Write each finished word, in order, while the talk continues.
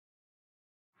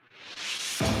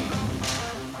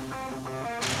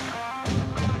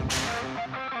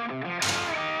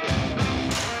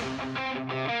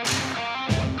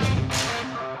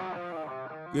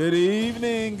Good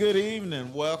evening. Good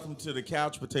evening. Welcome to the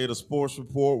Couch Potato Sports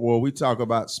Report, where we talk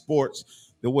about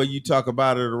sports the way you talk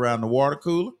about it around the water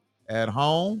cooler, at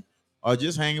home, or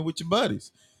just hanging with your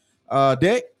buddies.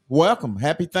 Dick, welcome.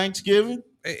 Happy Thanksgiving.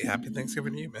 Hey, happy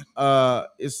Thanksgiving to you, man.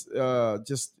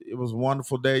 It was a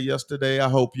wonderful day yesterday. I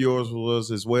hope yours was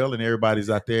as well, and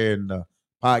everybody's out there in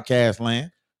podcast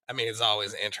land. I mean, it's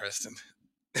always interesting.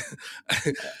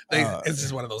 It's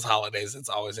just one of those holidays. It's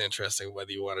always interesting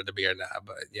whether you wanted to be or not.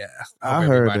 But yeah, I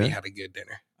hope everybody had a good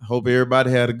dinner. I hope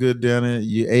everybody had a good dinner.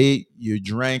 You ate, you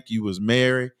drank, you was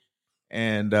merry,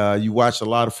 and you watched a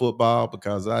lot of football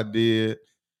because I did.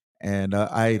 And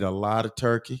I ate a lot of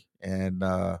turkey. And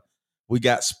we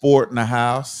got Sport in the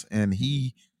house, and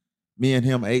me and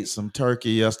him ate some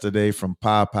turkey yesterday from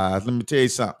Popeyes. Let me tell you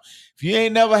something. If you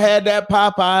ain't never had that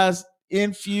Popeyes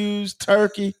infused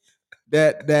turkey,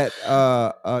 that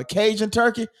Cajun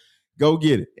turkey, go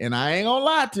get it. And I ain't gonna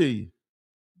lie to you,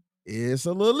 it's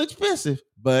a little expensive,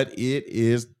 but it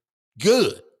is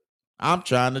good. I'm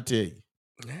trying to tell you,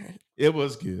 it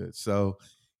was good. So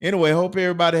anyway, hope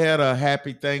everybody had a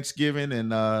happy Thanksgiving,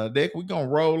 and Dick, we're gonna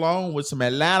roll on with some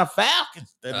Atlanta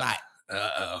Falcons tonight.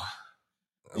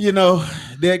 You know,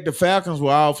 Dick, the Falcons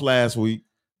were off last week,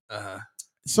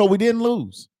 so we didn't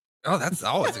lose. Oh, that's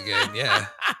always a good, yeah.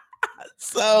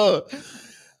 So,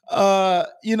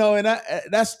 and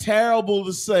that's terrible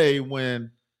to say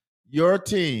when your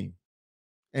team,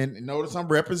 and notice I'm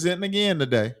representing again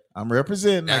today. I'm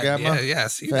representing. I got my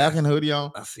Falcon hoodie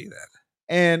on. I see that.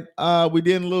 And we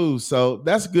didn't lose. So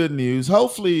that's good news.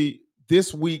 Hopefully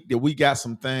this week that we got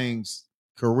some things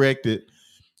corrected,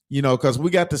 because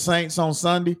we got the Saints on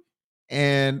Sunday,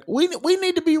 and we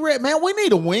need to be ready, man. We need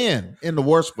to win in the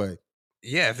worst way.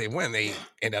 Yeah, if they win, they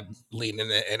end up leading in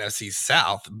the NFC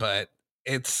South. But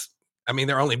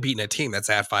they're only beating a team that's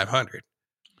at 500.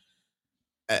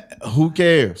 Who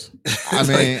cares? I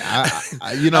mean,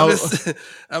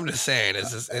 I'm just saying,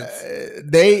 it's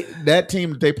that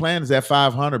team that they playing is at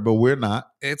 500, but we're not.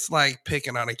 It's like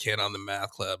picking on a kid on the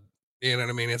math club. You know what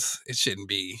I mean? It shouldn't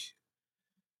be.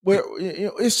 Well,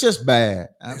 it's just bad.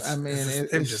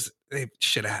 They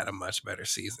should have had a much better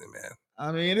season, man.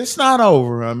 I mean, it's not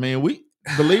over. I mean, we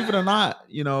believe it or not,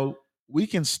 we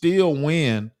can still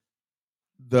win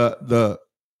the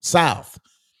South.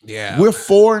 Yeah, we're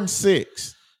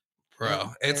 4-6,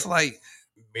 bro. It's like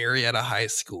Marietta High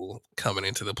School coming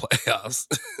into the playoffs.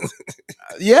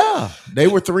 Yeah, they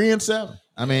were 3-7.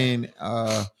 I mean,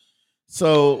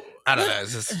 so I don't know.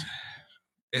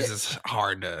 It's just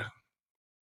hard to.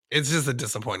 It's just a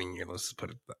disappointing year. Let's just put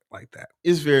it like that.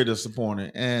 It's very disappointing.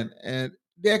 And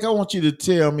Dick, I want you to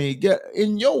tell me,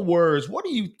 in your words, what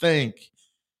do you think?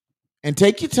 And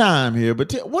take your time here,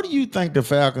 but what do you think the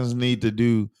Falcons need to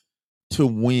do to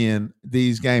win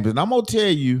these games? And I'm gonna tell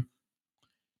you,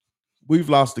 we've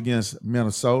lost against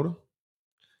Minnesota,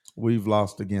 we've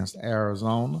lost against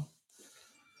Arizona.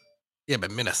 Yeah, but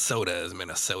Minnesota is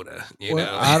Minnesota.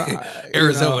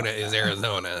 Arizona is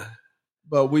Arizona.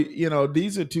 But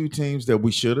these are two teams that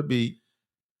we should have beat,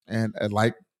 and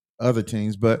like other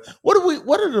teams. But what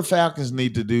do the Falcons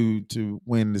need to do to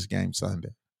win this game Sunday?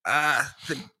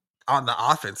 On the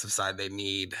offensive side, they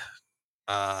need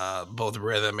both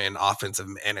rhythm and offensive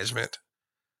management.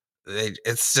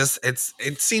 It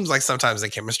seems like sometimes the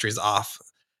chemistry is off,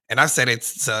 and I've said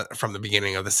it's from the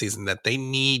beginning of the season that they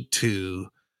need to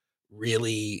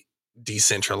really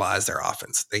decentralize their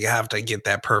offense. They have to get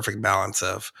that perfect balance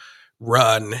of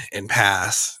run and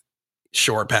pass,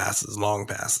 short passes, long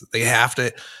passes. They have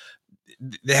to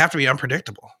be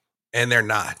unpredictable, and they're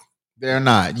not. They're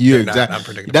not. Not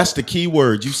unpredictable. That's the key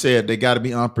word. You said they got to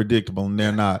be unpredictable, and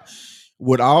they're not.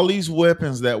 With all these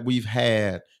weapons that we've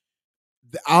had,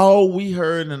 all we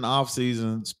heard in the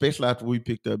offseason, especially after we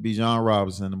picked up Bijan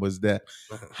Robinson, was that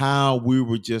how we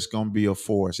were just going to be a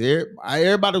force.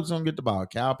 Everybody was going to get the ball.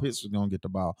 Kyle Pitts was going to get the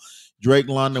ball. Drake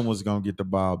London was going to get the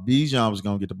ball. Bijan was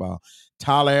going to get the ball.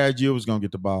 Tyler Algier was going to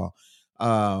get the ball.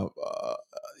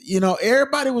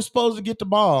 Everybody was supposed to get the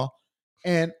ball,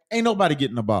 and ain't nobody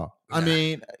getting the ball. Yeah. I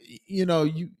mean,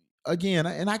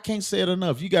 and I can't say it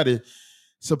enough. You got to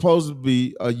supposed to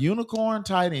be a unicorn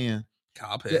tight end.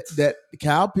 Kyle Pitts. That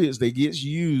Kyle Pitts that gets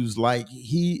used like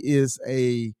he is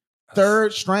a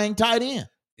third string tight end.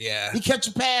 Yeah. He catch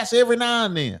a pass every now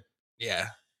and then. Yeah.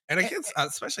 And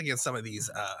especially against some of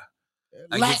these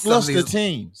lackluster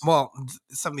teams. Well,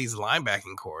 some of these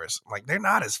linebacking cores, like they're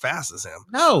not as fast as him.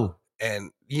 No.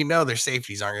 And their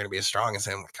safeties aren't going to be as strong as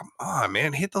him. Like, come on,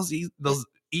 man, hit those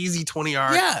easy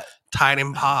 20-yard tight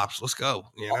end pops. Let's go.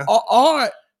 Or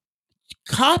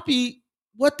copy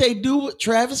what they do with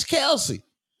Travis Kelce.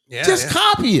 Just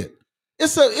copy it.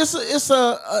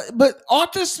 But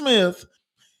Arthur Smith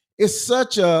is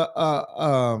such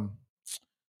a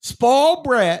spoiled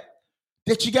brat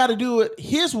that you got to do it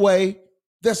his way.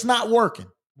 That's not working.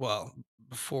 Well,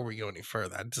 before we go any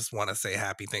further, I just want to say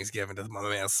happy Thanksgiving to my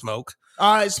man Smoke.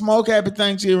 All right, Smoke, happy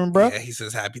Thanksgiving, bro. Yeah, he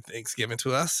says happy Thanksgiving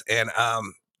to us, and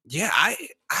yeah,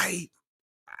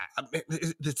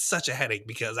 it's such a headache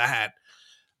because I had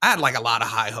like a lot of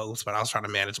high hopes, but I was trying to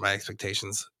manage my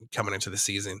expectations coming into the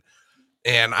season.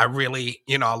 And I really,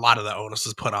 a lot of the onus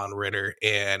was put on Ritter,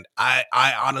 and I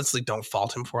honestly don't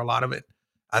fault him for a lot of it.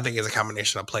 I think it's a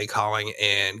combination of play calling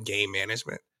and game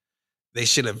management. They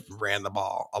should have ran the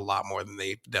ball a lot more than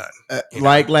they've done.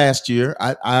 Like last year,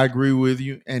 I agree with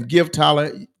you. And give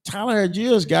Tyler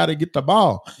Algiers got to get the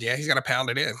ball. Yeah, he's got to pound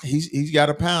it in. He's got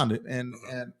to pound it.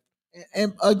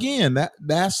 And again,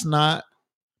 that's not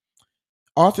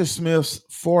Arthur Smith's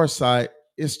foresight.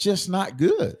 It's just not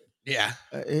good. Yeah,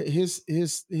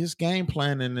 his game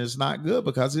planning is not good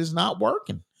because it's not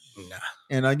working. Nah.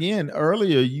 And again,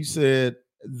 earlier you said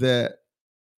that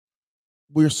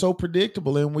we're so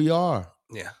predictable, and we are.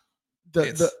 Yeah.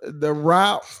 The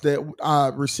routes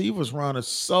that receivers run are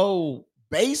so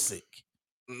basic.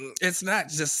 It's not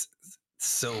just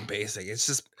so basic. It's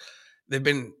just they've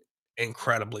been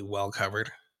incredibly well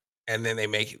covered, and then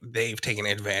they've taken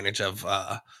advantage of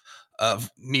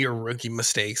near rookie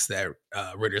mistakes that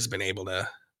Ritter's been able to,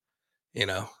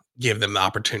 give them the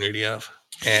opportunity of,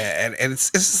 and it's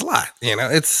just a lot.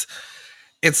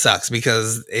 It sucks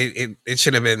because this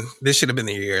should have been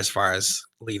the year as far as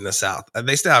leading the South.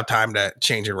 They still have time to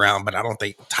change it around, but I don't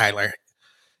think Taylor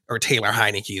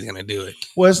Heineke is going to do it.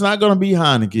 Well, it's not going to be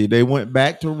Heineke. They went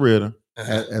back to Ritter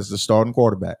as the starting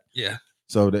quarterback. Yeah.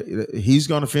 So he's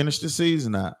going to finish the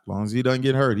season out. As long as he doesn't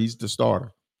get hurt, he's the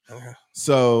starter. Okay.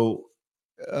 So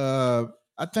I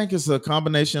think it's a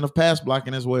combination of pass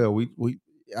blocking as well.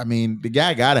 I mean, the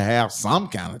guy got to have some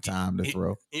kind of time to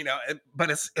throw. But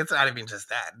it's not even just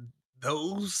that.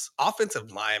 Those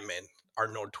offensive linemen are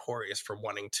notorious for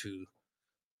wanting to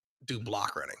do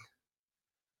block running.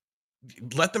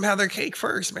 Let them have their cake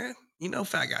first, man.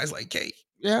 Fat guys like cake.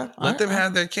 Yeah. Let them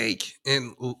have their cake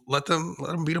and let them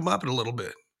beat them up a little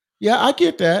bit. Yeah, I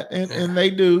get that. And they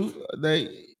do.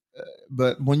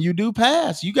 But when you do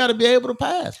pass, you got to be able to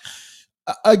pass.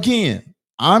 Again,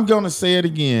 I'm going to say it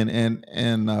again,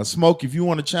 and Smoke, if you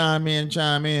want to chime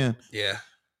in. Yeah.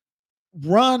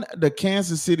 Run the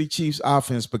Kansas City Chiefs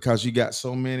offense because you got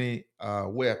so many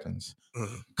weapons.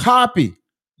 Mm-hmm. Copy.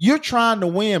 You're trying to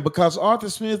win because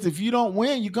Arthur Smith, if you don't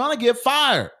win, you're going to get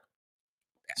fired.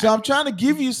 So I'm trying to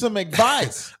give you some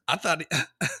advice. I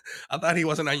thought he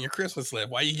wasn't on your Christmas list.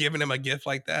 Why are you giving him a gift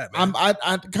like that, man?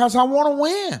 Because I want to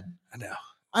win. I know.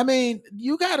 I mean,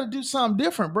 you got to do something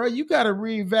different, bro. You got to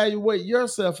reevaluate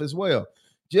yourself as well.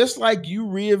 Just like you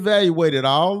reevaluated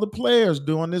all the players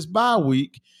during this bye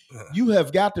week, you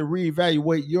have got to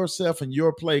reevaluate yourself and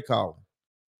your play calling.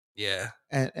 Yeah.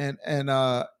 And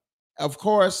of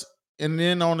course, and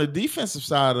then on the defensive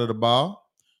side of the ball,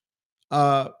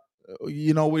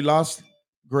 we lost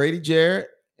Grady Jarrett,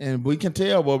 and we can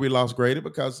tell why we lost Grady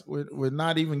because we're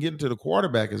not even getting to the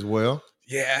quarterback as well.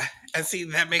 Yeah, and see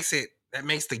that makes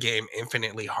the game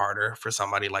infinitely harder for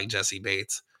somebody like Jesse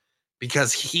Bates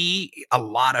because a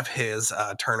lot of his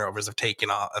turnovers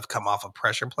have come off of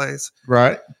pressure plays,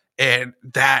 right? And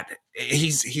that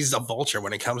he's a vulture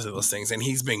when it comes to those things, and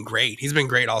he's been great. He's been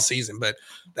great all season, but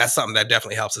that's something that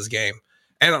definitely helps his game.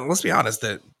 And let's be honest,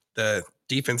 the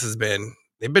defense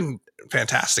they've been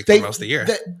fantastic for most of the year.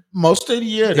 Most of the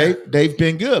year, yeah. They've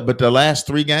been good, but the last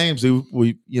 3 games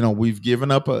we've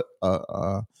given up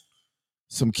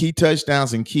some key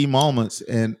touchdowns and key moments,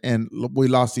 and we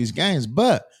lost these games.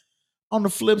 But on the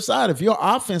flip side, if your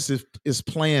offense is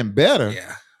playing better,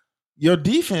 your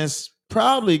defense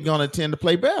probably going to tend to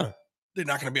play better. They're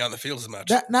not going to be on the field as much.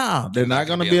 They're not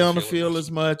going to be on the field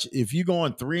as much. If you're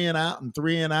going 3 and out and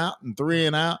 3 and out and 3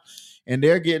 and out, and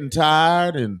they're getting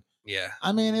tired, and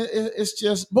I mean, it's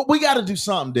just. But we got to do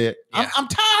something, Dick. Yeah. I'm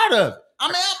tired of it. I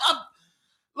mean, I'm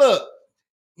look.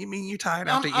 You mean you tired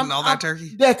after eating all that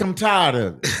turkey? Dick, I'm tired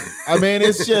of it. I mean,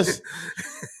 it's just.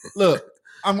 Look,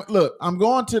 I'm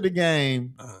going to the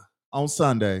game on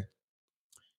Sunday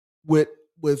with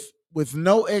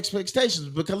no expectations,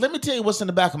 because let me tell you what's in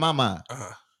the back of my mind.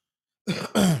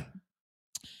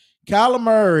 Kyler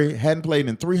Murray hadn't played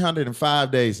in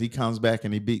 305 days. He comes back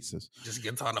and he beats us. Just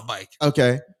gets on the bike.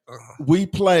 Okay. We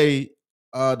play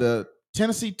the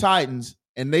Tennessee Titans,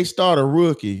 and they start a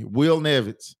rookie, Will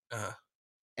Nevitz.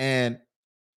 And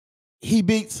he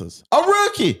beats us. A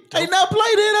rookie. Ain't not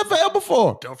played the NFL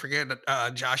before. Don't forget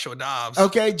Joshua Dobbs.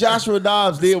 Okay, Joshua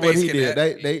Dobbs did what he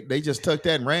cadet. did. They just took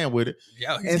that and ran with it.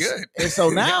 Yeah, he's good. And so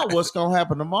now what's going to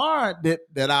happen tomorrow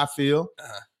that I feel,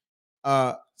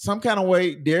 some kind of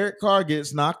way Derek Carr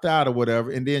gets knocked out or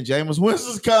whatever, and then Jameis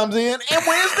Winston comes in and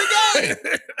wins the game.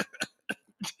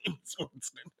 Jameis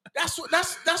Winston.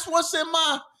 That's what's in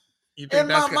my mind. You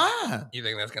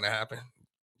think that's gonna happen?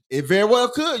 It very well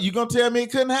could. You gonna tell me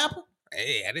it couldn't happen?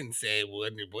 Hey, I didn't say it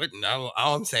wouldn't. It wouldn't. All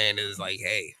I'm saying is like,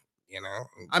 hey, you know.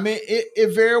 I mean,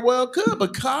 it very well could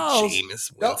because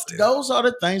Jameis Winston. Those are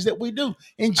the things that we do.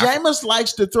 And Jameis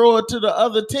likes to throw it to the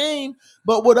other team,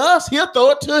 but with us, he'll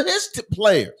throw it to his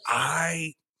players.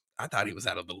 I thought he was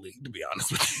out of the league, to be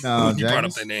honest with you. No, you brought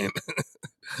up the name.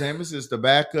 Jameis is the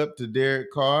backup to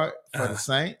Derek Carr for the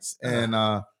Saints, and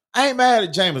I ain't mad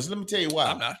at Jameis. Let me tell you why.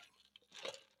 I'm not.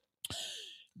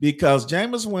 Because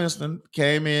Jameis Winston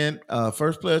came in,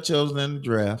 first player chosen in the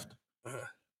draft.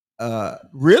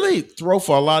 Really throw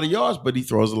for a lot of yards, but he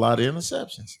throws a lot of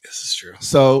interceptions. This is true.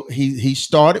 So he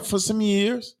started for some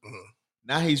years. Mm-hmm.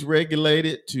 Now he's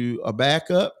regulated to a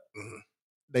backup. Mm-hmm.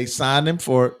 They signed him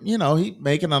for, he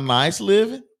making a nice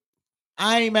living.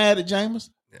 I ain't mad at Jameis.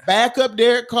 Yeah. Back up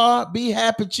Derek Carr, be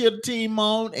happy, cheer the team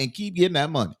on, and keep getting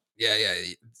that money. Yeah.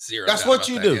 Zero. That's what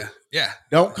you do. Yeah.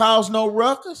 Don't cause no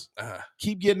ruckus.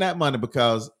 Keep getting that money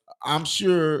because I'm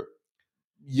sure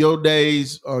your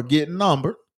days are getting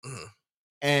numbered,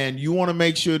 and you want to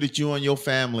make sure that you and your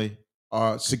family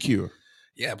are secure.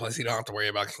 Yeah. Plus, you don't have to worry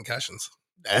about concussions.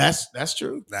 That's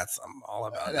true. I'm all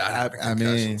about that. I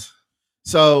mean,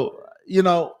 so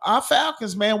our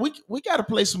Falcons, man, we got to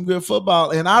play some good football,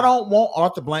 and I don't want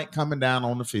Arthur Blank coming down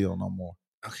on the field no more.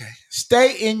 Okay.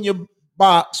 Stay in your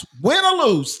box, win or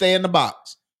lose, stay in the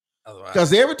box.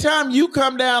 Because every time you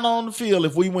come down on the field,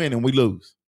 if we win and we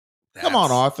lose, come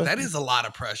on, Arthur. That is a lot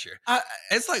of pressure.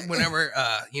 It's like whenever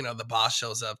the boss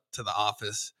shows up to the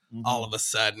office, all of a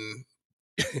sudden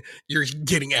you're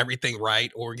getting everything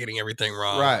right or getting everything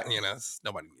wrong. Right.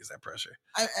 Nobody needs that pressure.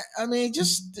 I mean,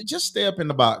 just stay up in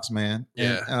the box, man.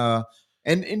 Yeah.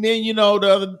 And then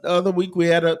the other week we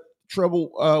had a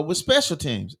trouble with special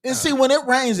teams. And see, when it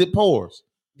rains, it pours.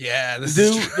 Yeah, the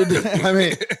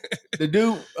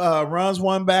dude runs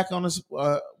one back on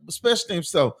the special teams.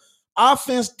 So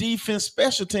offense, defense,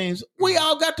 special teams, we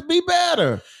all got to be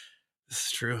better. This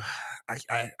is true. I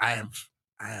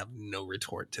have no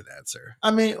retort to that, sir.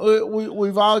 I mean,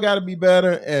 we've all got to be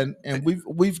better, and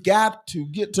we've got to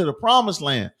get to the promised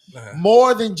land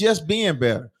more than just being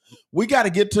better. We got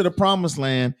to get to the promised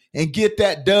land and get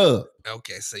that dub.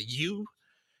 Okay, so you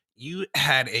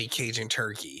had a Cajun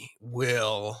turkey.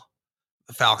 Will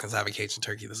the Falcons have a Cajun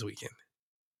turkey this weekend?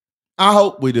 I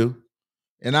hope we do.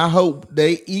 And I hope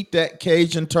they eat that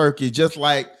Cajun turkey just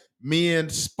like me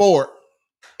and Sport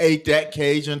ate that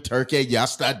Cajun turkey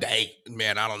yesterday.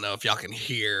 Man, I don't know if y'all can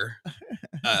hear.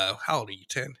 How old are you,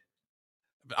 10?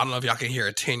 I don't know if y'all can hear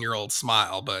a 10-year-old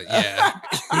smile, but yeah.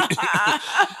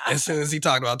 As soon as he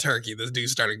talked about turkey, this dude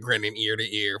started grinning ear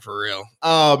to ear for real.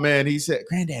 Oh, man. He said,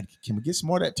 Granddad, can we get some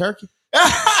more of that turkey?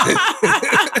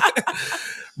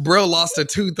 Bro lost a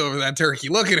tooth over that turkey.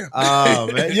 Look at him. Oh,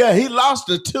 man. Yeah, he lost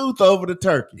a tooth over the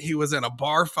turkey. He was in a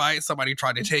bar fight. Somebody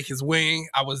tried to take his wing.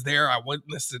 I was there. I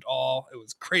witnessed it all. It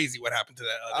was crazy what happened to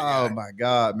that other guy. Oh, my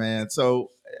God, man.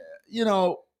 So,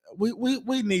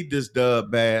 we need this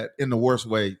dub bad in the worst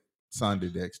way Sunday,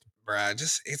 Dexter. Bruh,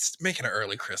 it's making an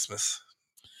early Christmas.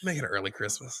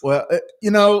 Well,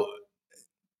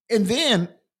 and then,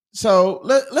 so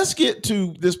let's get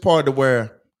to this part of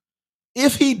where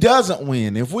if he doesn't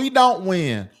win, if we don't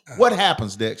win, what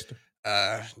happens, Dexter?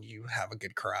 You have a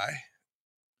good cry.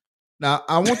 Now,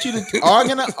 I want you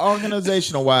to,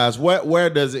 organizational wise, where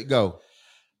does it go?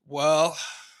 Well,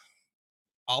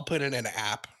 I'll put it in an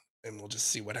app and we'll just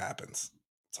see what happens.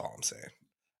 That's all I'm saying.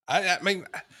 I mean,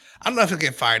 I don't know if he'll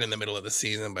get fired in the middle of the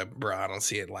season, but bro, I don't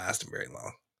see it lasting very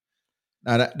long.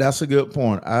 Now that's a good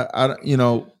point.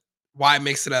 Why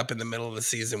mix it up in the middle of the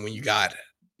season when you got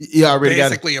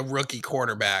basically a rookie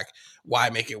quarterback? Why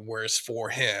make it worse for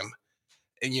him?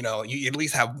 And you at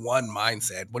least have one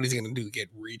mindset. What is he going to do? Get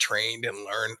retrained and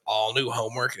learn all new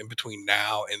homework in between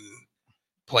now and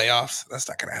playoffs? That's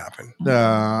not going to happen.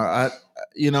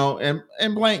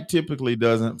 And Blank typically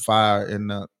doesn't fire in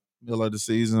the middle of the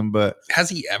season, but has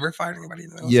he ever fired anybody in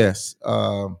the middle? Yes.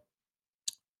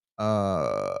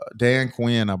 Dan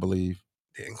Quinn, I believe.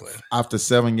 Dan Quinn. After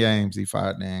 7 games, he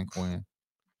fired Dan Quinn.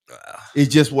 It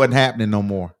just wasn't happening no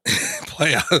more.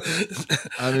 Playoff.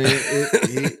 I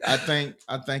mean, I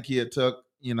think he had took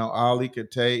all he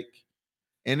could take,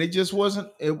 and it just wasn't.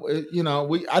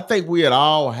 I think we had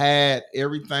all had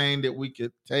everything that we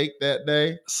could take that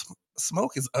day.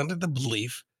 Smoke is under the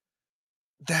belief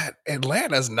that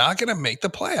Atlanta's not going to make the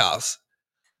playoffs.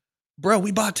 Bro,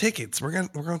 we bought tickets. We're going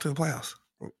to the playoffs.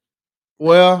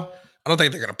 Well, I don't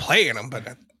think they're going to play in them, but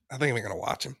I think they're going to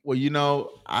watch them. Well,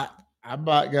 I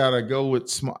about gotta go with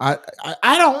Smoke. I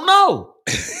don't know.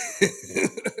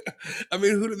 I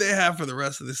mean, who do they have for the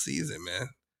rest of the season, man?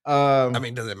 I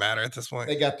mean, does it matter at this point?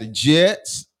 They got the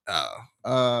Jets. Oh,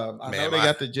 I know they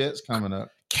got the Jets coming up.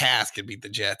 Cass could beat the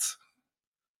Jets.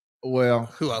 Well,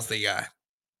 who else they got?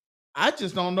 I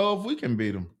just don't know if we can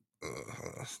beat them.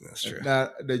 That's true. Now,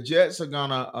 the Jets are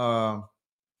gonna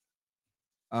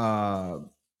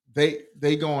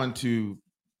they going to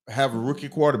have a rookie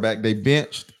quarterback. They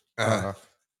benched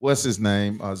what's his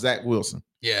name? Zach Wilson.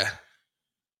 Yeah.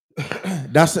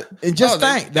 That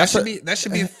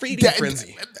should be a feeding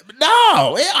frenzy.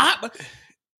 No,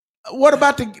 what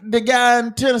about the guy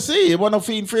in Tennessee? It wasn't no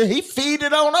feeding frenzy. He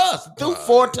feeded on us. Threw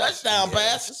 4 touchdown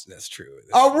passes. That's true.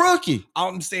 A rookie.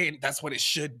 I'm saying that's what it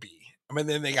should be. I mean,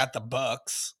 then they got the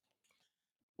Bucks.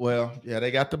 Well, yeah, they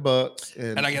got the Bucks,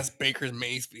 and I guess Baker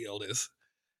Mayfield is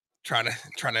trying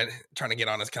to get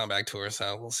on his comeback tour.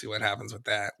 So we'll see what happens with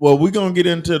that. Well, we're gonna get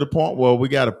into the point where we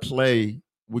got to play.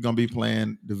 We're gonna be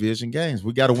playing division games.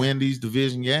 We got to win these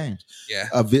division games. Yeah.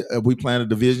 We playing a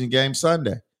division game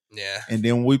Sunday. Yeah. And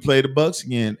then when we play the Bucks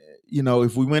again,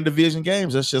 if we win division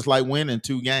games, that's just like winning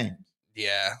 2 games.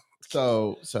 Yeah.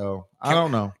 So I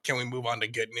don't know. Can we move on to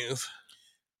good news?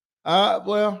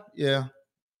 Well, yeah.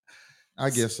 I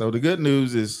guess so. The good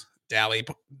news is Dolly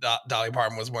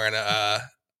Parton was wearing a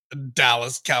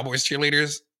Dallas Cowboys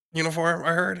cheerleaders uniform,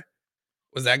 I heard.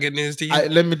 Was that good news to you?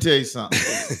 Let me tell you something.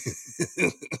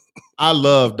 I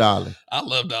love Dolly. I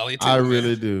love Dolly too. I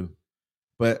really do.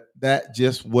 But that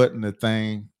just wasn't the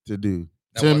thing to do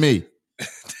to me.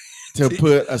 To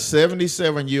put a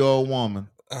 77-year-old woman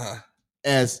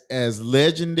as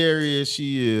legendary as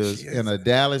she is in a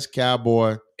Dallas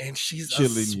Cowboy, and she's a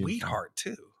sweetheart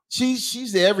too.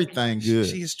 She's everything good.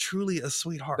 She is truly a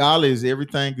sweetheart. Dolly is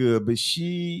everything good, but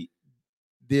she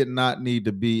did not need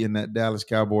to be in that Dallas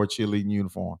Cowboy cheerleading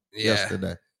uniform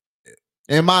yesterday.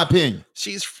 In my opinion.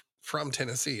 She's from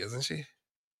Tennessee, isn't she?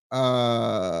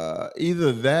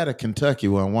 Either that or Kentucky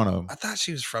one of them. I thought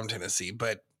she was from Tennessee,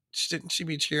 but didn't she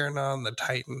be cheering on the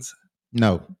Titans?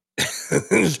 No.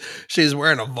 She was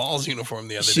wearing a Vols uniform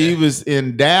the other day. She was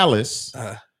in Dallas.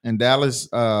 In Dallas,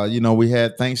 we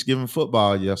had Thanksgiving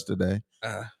football yesterday.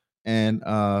 And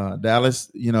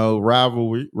Dallas,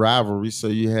 rivalry. So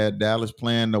you had Dallas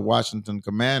playing the Washington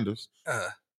Commanders.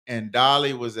 And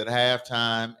Dolly was at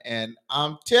halftime. And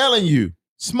I'm telling you,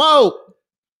 Smoke.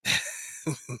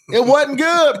 It wasn't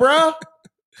good, bro.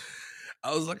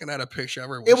 I was looking at a picture of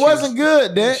her. It wasn't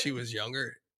good, Dad. When she was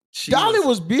younger. Dolly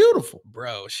was beautiful,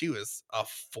 bro. She was a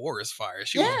forest fire.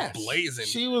 She was blazing.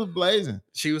 She was blazing.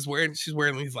 She's wearing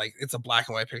these, like, it's a black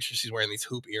and white picture. She's wearing these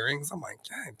hoop earrings. I'm like,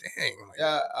 God dang.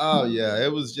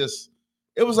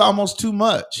 It was almost too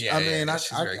much. Yeah,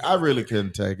 I really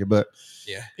couldn't take it. But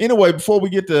yeah. Anyway, before we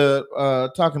get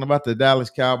to talking about the Dallas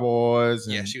Cowboys,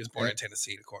 she was born in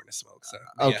Tennessee, according to Smoke. So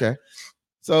okay. Yeah.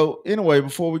 So anyway,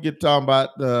 before we get talking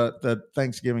about the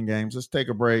Thanksgiving games, let's take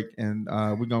a break, and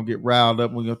we're gonna get riled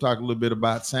up. We're gonna talk a little bit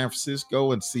about San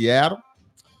Francisco and Seattle,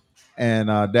 and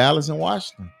Dallas and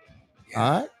Washington. Yeah.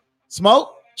 All right,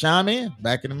 Smoke, chime in.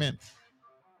 Back in a minute.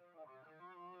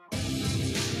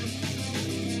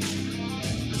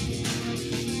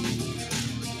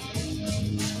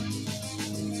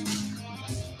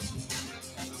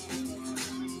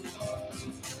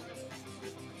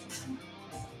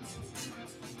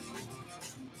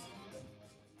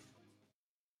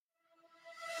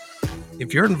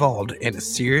 If you're involved in a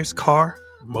serious car,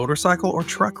 motorcycle, or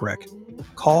truck wreck,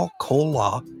 call Cole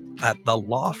Law at The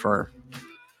Law Firm.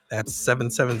 That's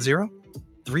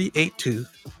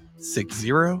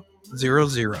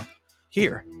 770-382-6000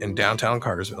 here in downtown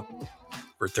Cartersville.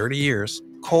 For 30 years,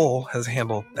 Cole has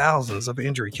handled thousands of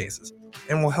injury cases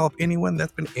and will help anyone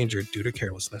that's been injured due to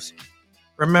carelessness.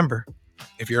 Remember,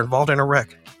 if you're involved in a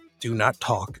wreck, do not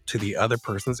talk to the other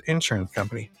person's insurance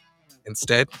company.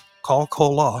 Instead, call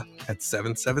Cole Law at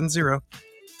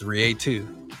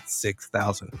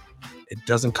 770-382-6000. It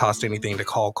doesn't cost anything to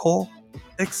call Cole,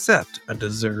 except a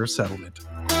deserved settlement.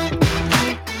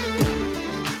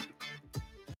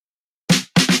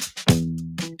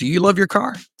 Do you love your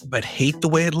car, but hate the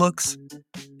way it looks?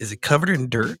 Is it covered in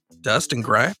dirt, dust, and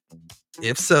grime?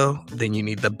 If so, then you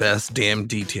need the best damn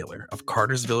detailer of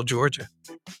Cartersville, Georgia.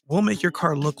 We'll make your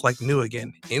car look like new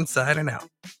again, inside and out.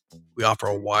 We offer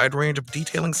a wide range of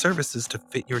detailing services to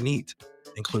fit your needs.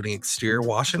 including exterior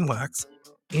wash and wax,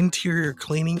 interior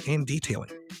cleaning and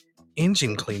detailing,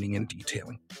 engine cleaning and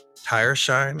detailing, tire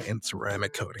shine, and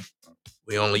ceramic coating.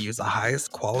 We only use the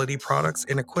highest quality products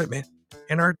and equipment,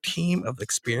 and our team of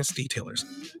experienced detailers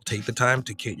will take the time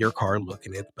to get your car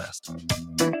looking its best.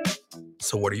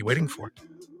 So what are you waiting for?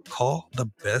 Call the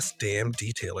best damn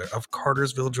detailer of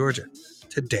Cartersville, Georgia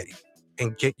today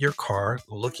and get your car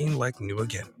looking like new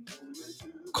again.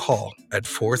 Call at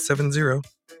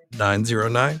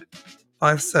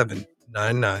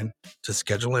 470-909-5799 to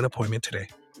schedule an appointment today.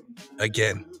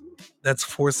 Again, that's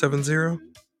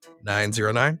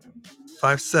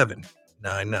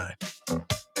 470-909-5799.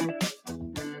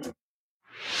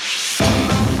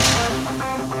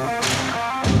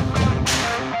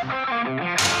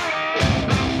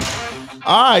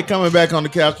 All right, coming back on the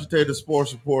Couch Potato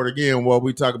Sports Report again, where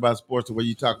we talk about sports the way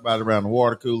you talk about it around the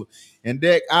water cooler. And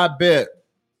Deck, I bet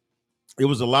it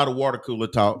was a lot of water cooler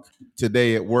talk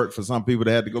today at work for some people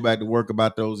that had to go back to work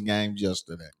about those games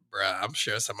yesterday. Bruh, I'm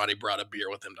sure somebody brought a beer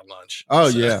with them to lunch. Oh,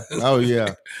 yeah. Oh,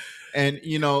 yeah. And,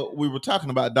 you know, we were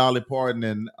talking about Dolly Parton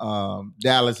and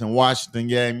Dallas and Washington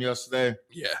game yesterday.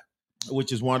 Yeah.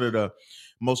 Which is one of the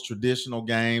most traditional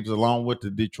games, along with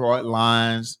the Detroit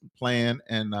Lions playing.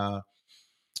 And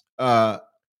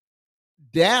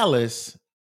Dallas,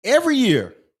 every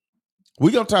year,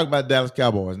 we're going to talk about Dallas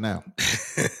Cowboys now.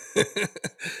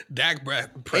 Dak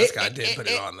Prescott did put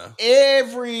it on, though.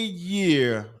 Every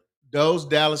year, those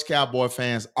Dallas Cowboy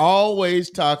fans always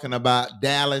talking about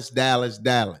Dallas.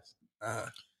 Uh-huh.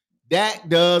 Dak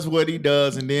does what he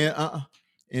does, and then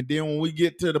when we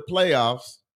get to the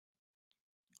playoffs,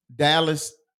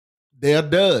 Dallas, they're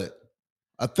dud.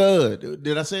 A thud.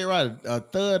 Did I say it right? A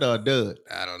thud or a dud?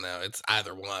 I don't know. It's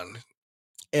either one.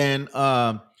 And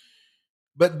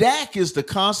but Dak is the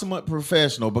consummate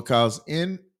professional because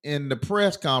in the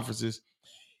press conferences,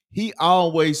 he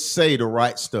always say the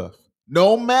right stuff,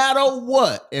 no matter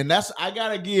what. And I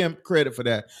gotta give him credit for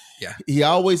that. Yeah. He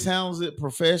always handles it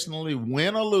professionally,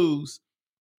 win or lose.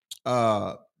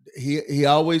 He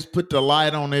always put the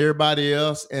light on everybody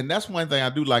else. And that's one thing I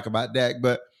do like about Dak.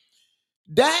 But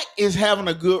Dak is having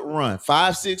a good run,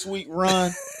 5-6 week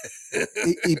run.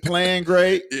 he playing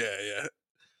great. Yeah.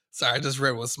 Sorry, I just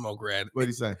read what Smoke read. What did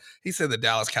he say? He said the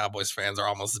Dallas Cowboys fans are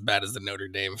almost as bad as the Notre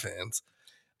Dame fans.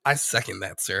 I second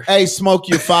that, sir. Hey, Smoke,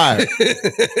 you're fired.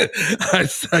 I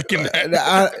second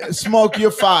that. Smoke,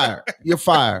 you're fired. You're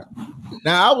fired.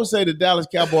 Now, I would say the Dallas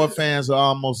Cowboy fans are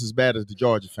almost as bad as the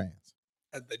Georgia fans.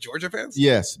 The Georgia fans?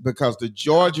 Yes, because the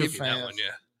Georgia fans, one,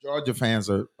 yeah. Georgia fans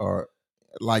are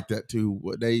like that too.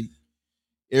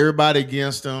 Everybody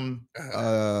against them.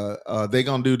 They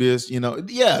gonna do this, you know.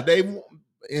 Yeah, they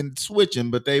in switching,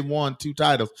 but they won 2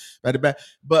 titles back to back.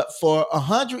 But for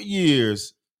 100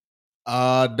 years,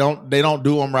 they don't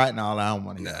do them right now. I don't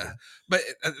want to hear that. But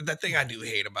the thing I do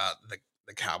hate about the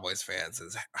Cowboys fans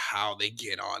is how they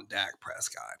get on Dak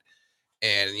Prescott,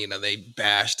 and you know they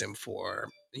bashed him for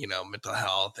mental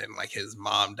health and like his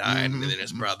mom died and then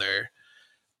his brother.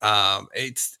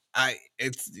 He's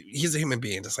a human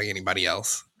being just like anybody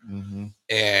else,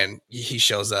 and he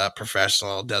shows up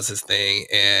professional, does his thing,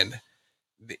 and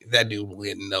that dude will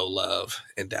get no love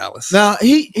in Dallas. Now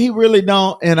he really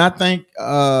don't, and I think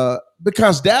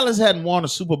because Dallas hadn't won a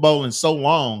Super Bowl in so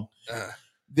long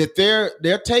that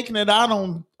they're taking it out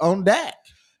on Dak.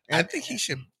 And I think he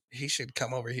should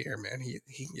come over here, man. He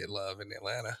can get love in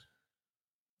Atlanta,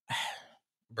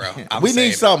 bro. We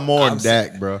need something more than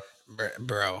Dak, bro.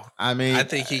 Bro, I mean, I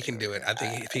think he can do it. I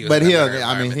think if he was, but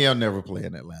he'll never play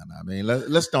in Atlanta. I mean,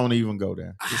 let's don't even go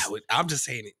there. I'm just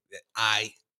saying it.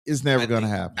 It's never going to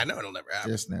happen. I know it'll never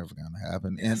happen. It's never going to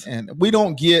happen. Yes. And we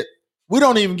don't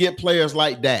even get players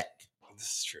like Dak.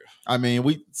 This is true. I mean,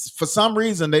 for some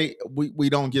reason we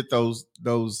don't get those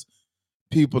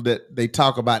people that they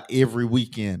talk about every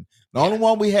weekend. The only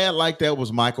one we had like that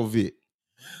was Michael Vick.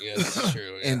 Yeah, that's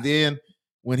true. Yeah. And then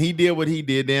when he did what he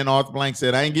did, then Arthur Blank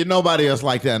said, "I ain't getting nobody else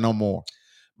like that no more."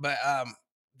 But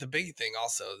the big thing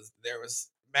also is there was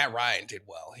Matt Ryan did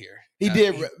well here. He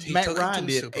did. Matt took Ryan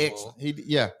did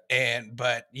excellent.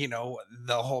 But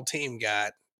the whole team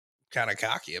got kind of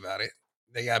cocky about it.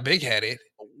 They got big headed.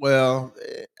 Well,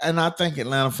 and I think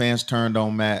Atlanta fans turned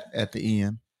on Matt at the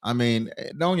end. I mean,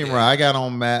 don't get me wrong. I got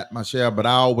on Matt myself, but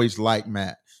I always liked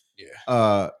Matt.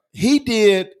 Yeah. He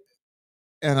did,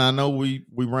 and I know we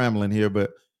rambling here,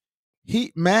 but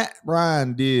Matt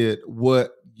Ryan did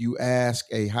what you ask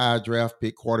a high draft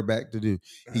pick quarterback to do.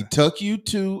 He took you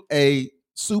to a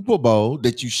Super Bowl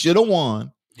that you should have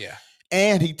won. Yeah.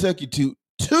 And he took you to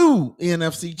 2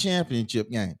 NFC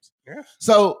championship games. Yeah.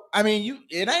 So I mean,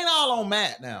 it ain't all on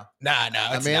Matt now. No,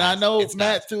 I mean, I know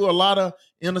Matt threw a lot of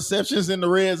interceptions in the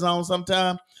red zone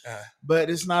sometimes, but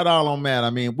it's not all on Matt.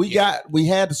 I mean, we had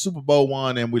the Super Bowl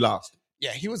one and we lost.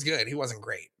 Yeah, he was good. He wasn't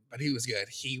great, but he was good.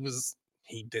 He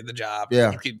did the job.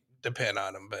 Yeah. You could depend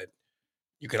on him, but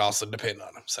you could also depend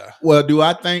on him. So, well, do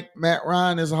I think Matt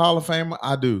Ryan is a Hall of Famer?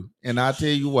 I do, and I'll tell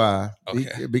you why.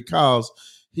 Okay. Because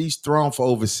he's thrown for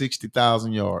over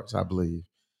 60,000 yards, I believe.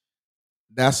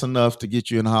 That's enough to get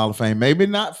you in the Hall of Fame. Maybe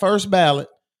not first ballot.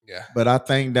 Yeah. But I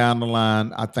think down the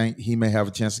line, I think he may have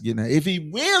a chance of getting there. If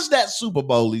he wins that Super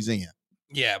Bowl, he's in.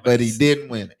 Yeah, but he didn't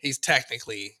win it. He's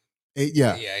technically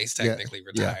he's technically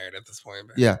retired at this point.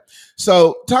 But. Yeah.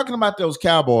 So talking about those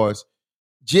Cowboys,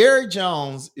 Jerry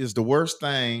Jones is the worst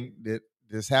thing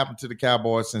that's happened to the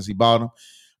Cowboys since he bought them.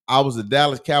 I was a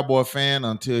Dallas Cowboy fan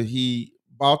until he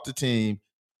bought the team,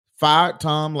 fired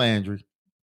Tom Landry,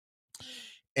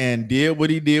 and did what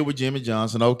he did with Jimmy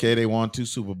Johnson. Okay, they won 2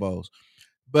 Super Bowls.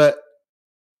 But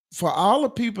for all the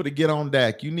people to get on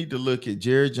Dak, you need to look at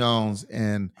Jerry Jones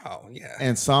and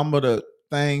some of the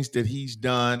things that he's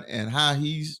done and how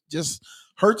he's just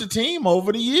hurt the team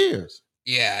over the years.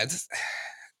 Yeah,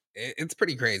 it's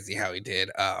pretty crazy how he did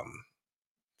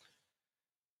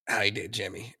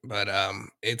Jimmy, but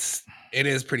it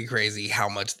is pretty crazy how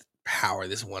much power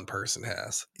this one person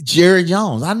has. Jerry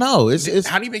Jones, I know. It's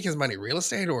how do you make his money? Real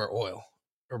estate or oil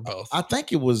or both? I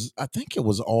think it was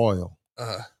oil.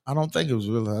 I don't think it was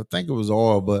really. I think it was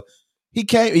oil, but he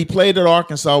played at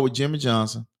Arkansas with Jimmy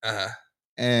Johnson.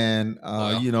 And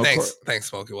thanks,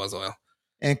 Smoke. It was oil.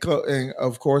 And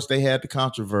of course they had the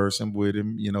controversy with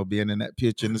him, being in that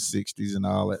pitch in the 60s and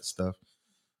all that stuff.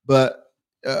 But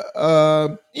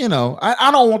I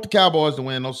don't want the Cowboys to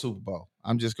win no Super Bowl.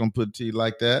 I'm just gonna put it to you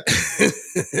like that.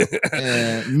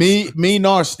 And me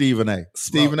nor Stephen A. Smoke.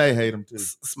 Stephen A. hate him too.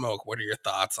 Smoke. What are your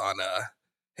thoughts on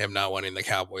him not wanting the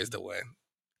Cowboys to win?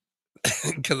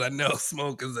 Because I know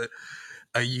Smoke is a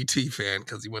UT fan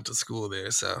because he went to school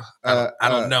there. So I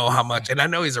don't know how much, and I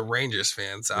know he's a Rangers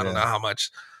fan, so I don't know how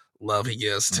much love he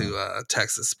gives to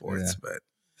Texas sports. But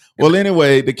well,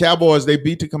 anyway, the Cowboys, they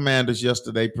beat the Commanders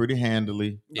yesterday pretty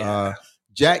handily. Yeah.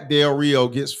 Jack Del Rio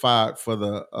gets fired for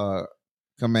the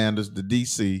Commanders, the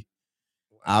DC.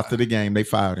 Wow. After the game, they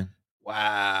fired him.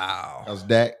 Wow. Because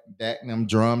Dak and them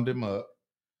drummed him up.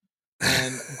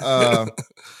 And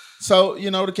so,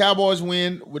 the Cowboys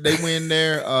win. They win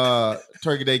their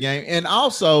Turkey Day game. And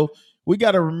also, we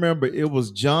got to remember, it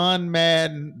was the John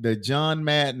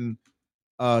Madden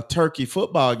Turkey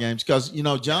football games. Because,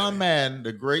 John Madden,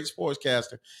 the great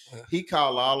sportscaster, he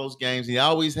called all those games. He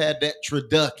always had that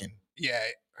turducken. Yeah.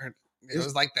 It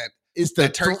was like that. It's the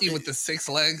turkey with the 6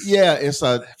 legs. Yeah, it's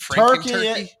a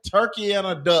turkey and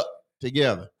a duck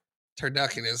together.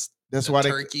 Turducken is that's why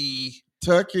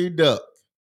turkey duck.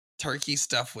 Turkey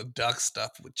stuff with duck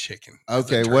stuff with chicken.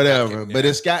 Okay, whatever. But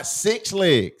it's got 6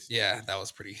 legs. Yeah, that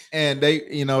was pretty. And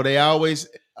they always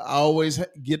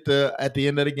get at the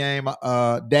end of the game,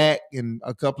 Dak and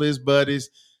a couple of his buddies.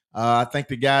 I think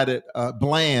the guy that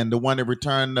Bland, the one that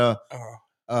returned the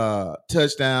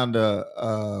touchdown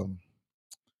to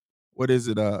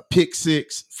pick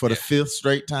 6 for the 5th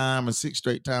straight time or 6th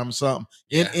straight time or something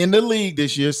in the league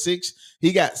this year. 6,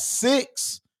 he got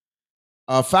 6.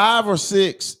 5 or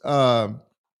 6 turkey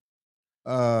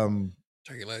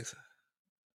legs.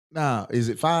 No, is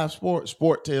it 5?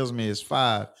 Sport tells me it's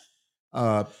 5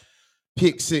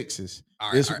 pick 6s,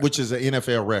 which is an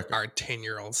NFL record. Our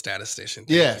 10-year-old statistician.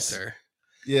 Yes, sir.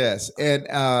 Yes, and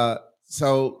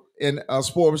so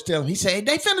Sport was telling him, he said,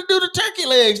 they finna do the turkey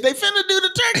legs. They finna do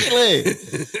the turkey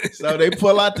legs. So they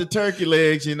pull out the turkey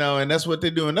legs, and that's what they're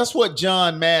doing. That's what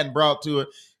John Madden brought to it.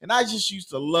 And I just used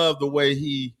to love the way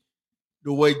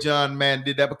John Madden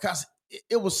did that, because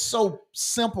it was so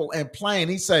simple and plain.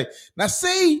 He say, now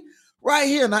see right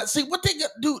here, now see what they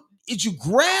do is you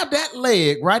grab that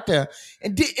leg right there,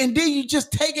 and then you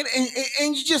just take it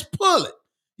and you just pull it.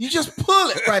 You just pull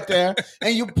it right there,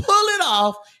 and you pull it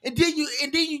off, and then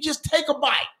you just take a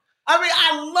bite. I mean,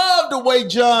 I love the way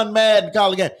John Madden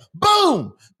called the game.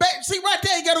 Boom! See right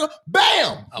there, you gotta go,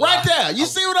 bam! There. You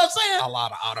see what I'm saying? A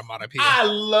lot of automatopoeia. I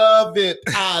love it.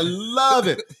 I love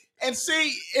it. And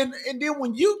see, and then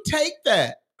when you take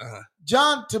that,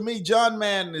 John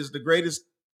Madden is the greatest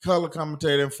color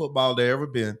commentator in football there ever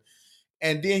been.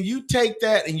 And then you take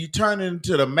that and you turn it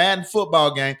into the Madden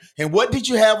football game. And what did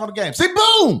you have on the game? See,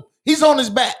 boom! He's on his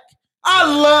back. I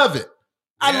love it.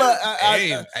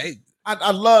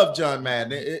 I love John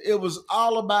Madden. It was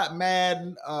all about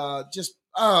Madden, just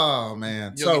Oh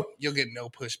man. You'll get no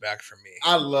pushback from me.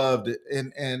 I loved it.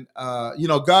 And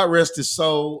God rest his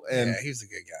soul. And yeah, he's a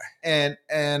good guy. And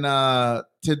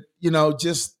to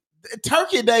just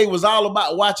Turkey Day was all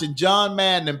about watching John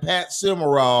Madden and Pat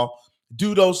Summerall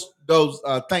do those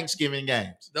Thanksgiving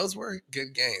games. Those were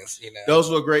good games, Those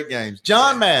were great games.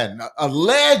 John Madden, a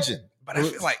legend. But I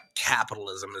feel like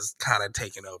capitalism is kind of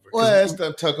taking over. Well, it's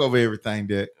took over everything,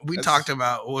 Dick. We talked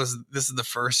about this is the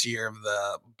first year of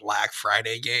the Black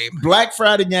Friday game. Black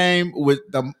Friday game with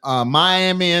the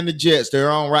Miami and the Jets.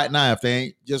 They're on right now. If they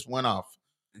ain't just went off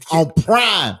on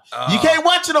Prime, you can't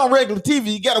watch it on regular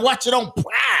TV. You got to watch it on Prime.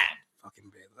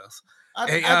 Fucking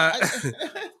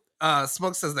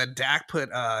Smoke says that Dak put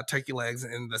turkey legs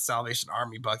in the Salvation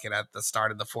Army bucket at the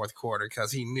start of the fourth quarter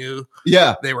because he knew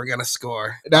they were going to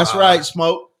score. That's right,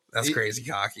 Smoke. That's crazy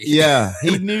cocky. Yeah,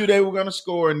 he knew they were going to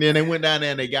score, and then they went down there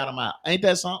and they got him out. Ain't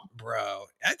that something? Bro,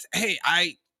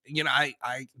 I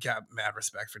got mad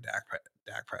respect for Dak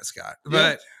Prescott.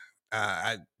 But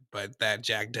but that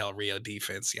Jack Del Rio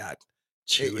defense got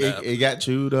chewed up. It got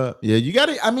chewed up. Yeah, you got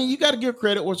to give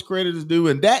credit what's credit is due.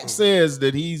 And Dak says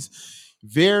that he's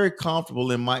very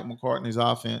comfortable in Mike McCartney's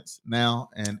offense now,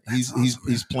 and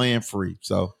he's playing free.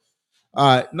 So, all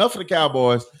right, enough of the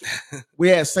Cowboys. We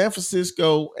had San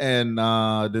Francisco and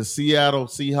the Seattle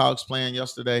Seahawks playing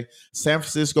yesterday. San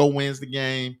Francisco wins the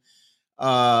game.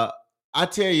 I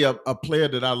tell you, a player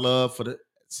that I love for the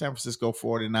San Francisco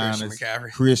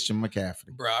 49ers, Christian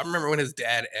McCaffrey. Bro, I remember when his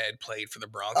dad Ed played for the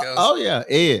Broncos. Oh yeah,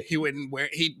 Ed.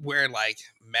 He'd wear like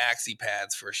maxi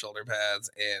pads for shoulder pads,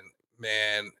 and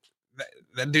man,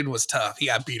 that dude was tough. He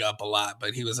got beat up a lot,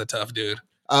 but he was a tough dude.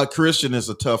 Christian is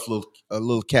a tough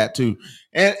little cat too,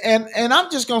 and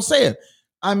I'm just gonna say it.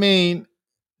 I mean,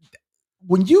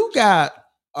 when you got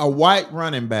a white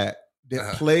running back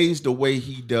that plays the way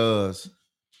he does,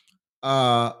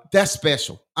 that's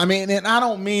special. I mean, and I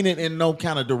don't mean it in no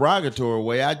kind of derogatory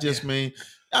way. I just mean,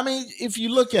 if you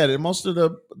look at it, most of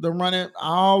the running,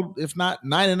 if not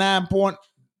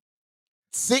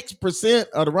 99.6%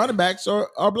 of the running backs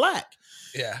are black.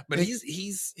 Yeah, but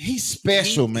he's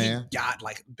special, man. He got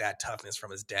like that toughness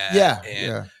from his dad. Yeah,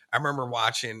 and I remember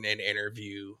watching an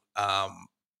interview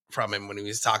from him when he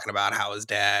was talking about how his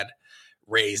dad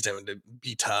raised him to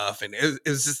be tough, and it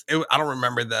was just I don't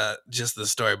remember the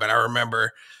story, but I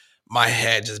remember my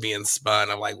head just being spun.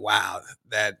 I'm like, wow,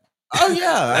 that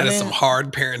is some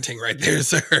hard parenting right there,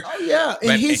 sir. Oh yeah,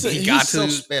 and he's so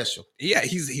special. Yeah,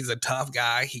 he's a tough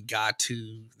guy. He got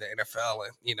to the NFL,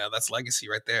 and that's legacy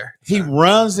right there. So. He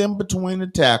runs in between the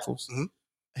tackles. Mm-hmm.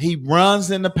 He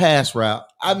runs in the pass route.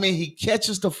 I mean, he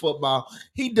catches the football.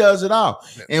 He does it all.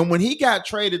 Yeah. And when he got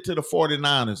traded to the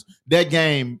 49ers, that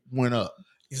game went up.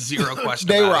 Zero question.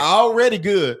 They were already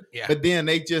good, but then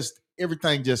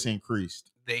everything just increased.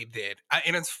 They did.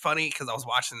 And it's funny because I was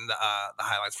watching the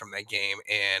highlights from that game,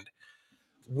 and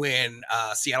when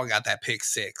Seattle got that pick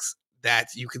six, that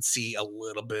you could see a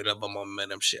little bit of a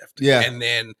momentum shift. Yeah. And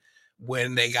then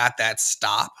when they got that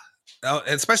stop,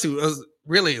 especially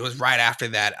it was right after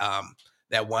that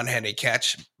that one-handed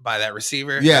catch by that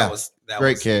receiver. Yeah. That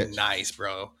great was catch. Nice,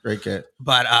 bro. Great catch.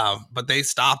 But they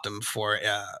stopped him for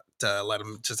to let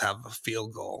him just have a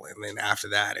field goal, and then after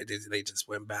that they just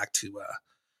went back to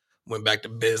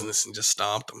business and just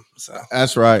stomped them. So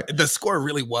that's right. The score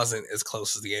really wasn't as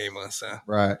close as the game was. So.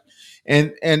 Right.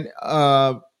 And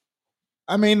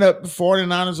I mean, the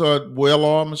 49ers are a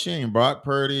well-oiled machine. Brock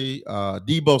Purdy,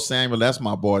 Deebo Samuel, that's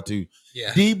my boy too.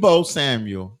 Yeah. Deebo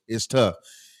Samuel is tough.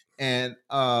 And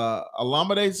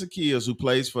Olamide Zaccheaus, who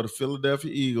plays for the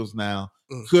Philadelphia Eagles now,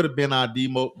 could have been our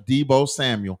Deebo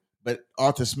Samuel, but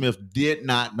Arthur Smith did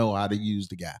not know how to use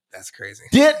the guy. That's crazy.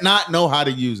 Did not know how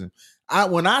to use him.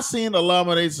 When I seen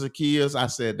Olamide Zaccheaus, I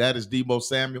said, that is Deebo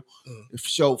Samuel. It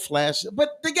showed flash. But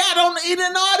the guy he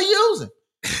didn't know how to use him.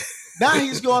 Now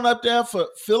he's going up there for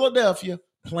Philadelphia,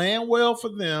 playing well for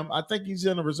them. I think he's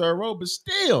in a reserve role, but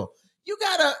still, you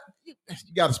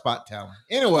gotta spot talent.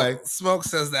 Anyway, Smoke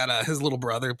says that his little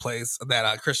brother plays,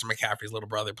 that Christian McCaffrey's little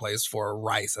brother plays for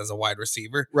Rice as a wide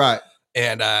receiver. Right.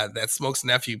 And that Smoke's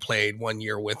nephew played 1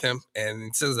 year with him, and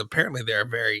it says apparently they're a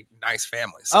very nice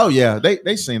family. So. Oh yeah,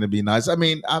 they seem to be nice. I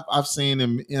mean, I've seen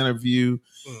him interview,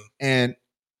 and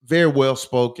very well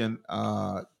spoken.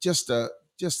 Just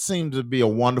seemed to be a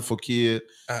wonderful kid.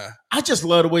 I just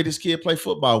love the way this kid play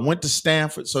football. Went to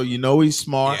Stanford, so he's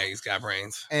smart. Yeah, he's got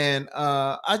brains. And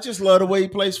I just love the way he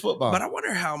plays football. But I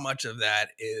wonder how much of that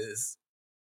is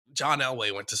John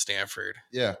Elway went to Stanford.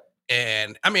 Yeah.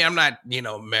 And I mean, I'm not,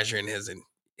 measuring his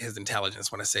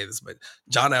intelligence when I say this, but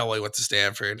John Elway went to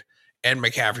Stanford, and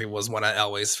McCaffrey was one of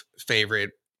Elway's favorite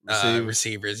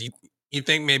receivers. You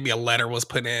think maybe a letter was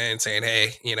put in saying,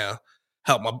 "Hey,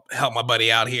 help my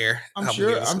buddy out here."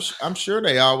 I'm sure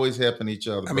they always helping each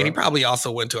other. I mean, he probably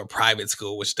also went to a private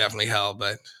school, which definitely helped,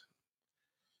 but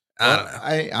I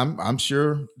don't know. I'm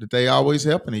sure that they always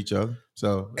helping each other.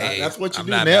 So that's what you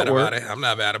do. I'm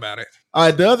not bad about it. All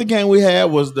right, the other game we had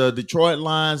was the Detroit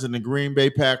Lions and the Green Bay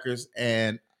Packers,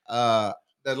 and the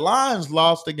Lions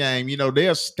lost the game.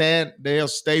 They're a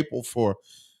staple for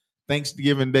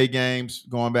Thanksgiving Day games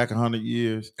going back 100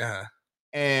 years. Uh-huh.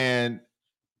 And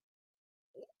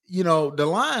the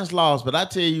Lions lost, but I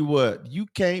tell you what, you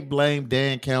can't blame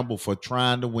Dan Campbell for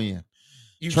trying to win.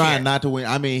 Trying not to win.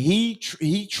 I mean,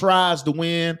 he tries to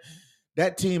win.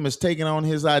 That team is taking on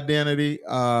his identity.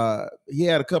 He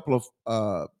had a couple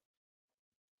of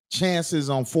chances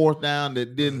on fourth down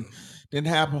that didn't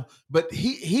happen, but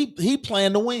he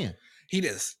planned to win. He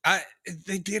does.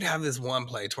 They did have this one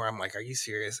play to where I'm like, are you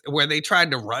serious? Where they tried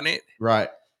to run it. Right.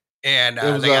 And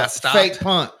it was they got stopped.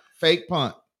 Fake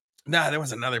punt. No, there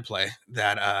was another play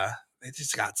that they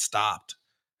just got stopped.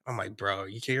 I'm like, bro,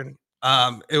 you kidding?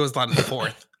 It was on the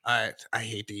fourth. I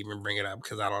hate to even bring it up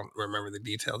because I don't remember the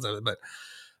details of it, but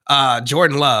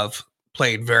Jordan Love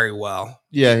played very well.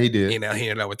 Yeah, he did. He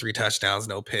ended up with 3 touchdowns,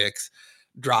 no picks,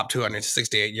 dropped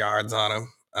 268 yards on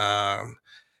him.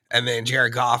 And then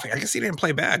Jared Goff, I guess he didn't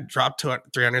play bad, dropped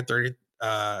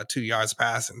 332 yards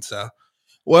passing. So,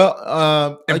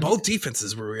 well, and both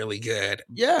defenses were really good.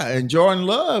 Yeah, and Jordan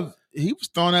Love, he was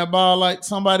throwing that ball like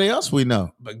somebody else we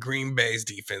know. But Green Bay's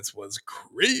defense was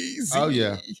crazy. Oh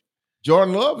yeah,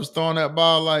 Jordan Love was throwing that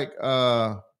ball like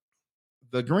the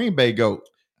Green Bay GOAT.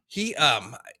 He,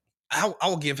 I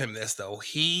will give him this though.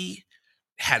 He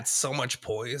had so much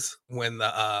poise when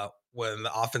the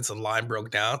offensive line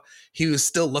broke down. He was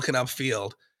still looking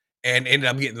upfield and ended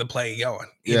up getting the play going.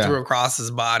 He threw across his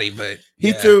body, but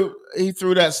he threw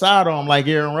that sidearm like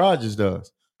Aaron Rodgers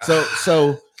does.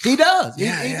 So he does. He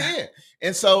did.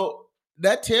 And so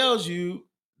that tells you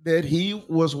that he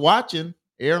was watching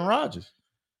Aaron Rodgers.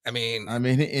 I mean, and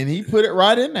he put it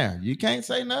right in there. You can't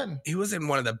say nothing. He was in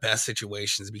one of the best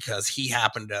situations because he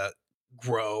happened to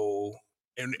grow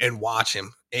and watch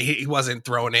him. He wasn't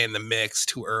thrown in the mix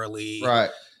too early. Right.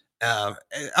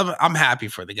 I'm happy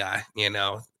for the guy,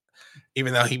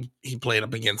 even though he played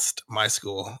up against my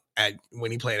school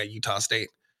when he played at Utah State.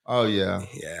 Oh yeah.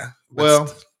 Yeah.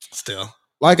 Well, still,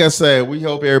 like I said, we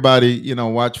hope everybody,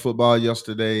 watched football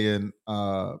yesterday and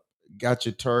got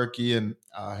your turkey and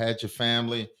had your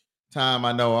family time.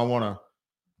 I know I want to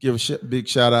give a big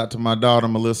shout out to my daughter,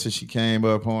 Melissa. She came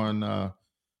up on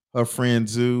her friend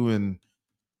Zoo, and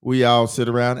we all sit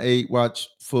around, ate, watched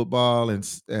football, and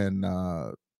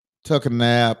took a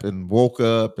nap and woke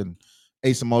up and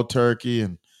ate some more turkey.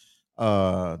 And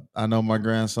I know my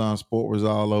grandson's sport was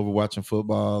all over watching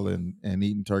football and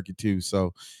eating turkey too.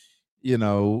 So,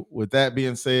 with that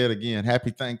being said, again,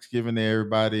 happy Thanksgiving to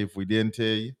everybody if we didn't tell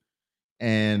you.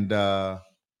 And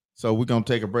so we're going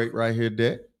to take a break right here,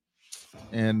 Dick.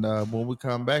 And when we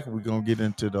come back, we're going to get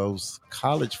into those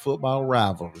college football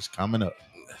rivalries coming up.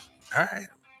 All right,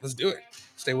 let's do it.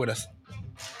 Stay with us.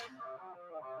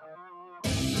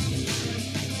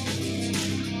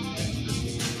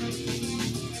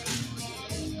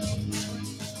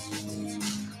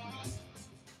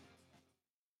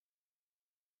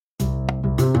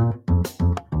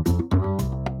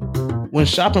 When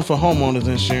shopping for homeowners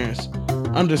insurance,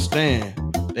 understand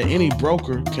that any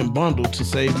broker can bundle to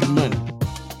save you money.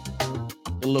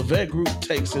 The Levette Group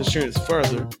takes insurance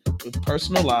further with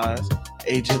personalized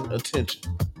agent attention.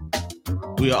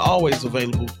 We are always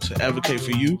available to advocate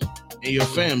for you and your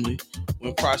family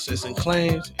when processing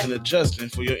claims and adjusting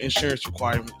for your insurance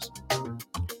requirements.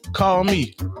 Call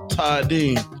me, Todd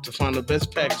Dean, to find the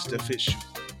best package that fits you.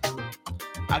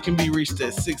 I can be reached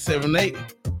at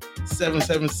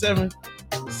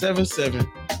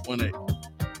 678-777-7718.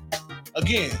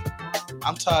 Again,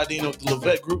 I'm Todd Dean of the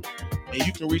Levette Group, and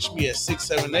you can reach me at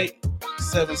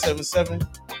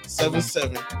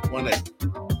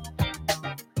 678-777-7718.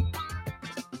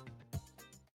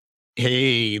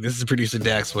 Hey, this is producer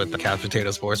Dex with the Couch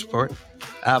Potato Sports Report.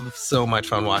 I have so much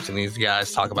fun watching these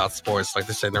guys talk about sports like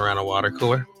they're sitting around a water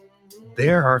cooler.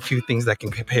 There are a few things that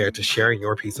can compare to sharing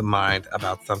your peace of mind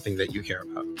about something that you care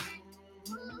about.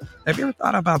 Have you ever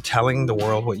thought about telling the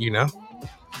world what you know?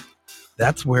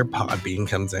 That's where Podbean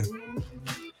comes in.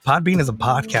 Podbean is a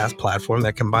podcast platform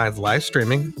that combines live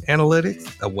streaming, analytics,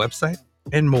 a website,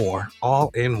 and more,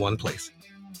 all in one place.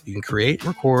 You can create,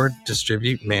 record,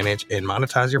 distribute, manage, and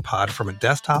monetize your pod from a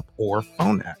desktop or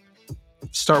phone app.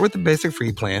 Start with the basic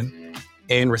free plan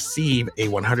and receive a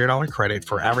 $100 credit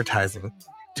for advertising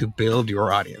to build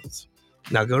your audience.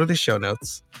 Now go to the show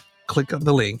notes, click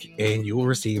the link and you will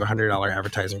receive $100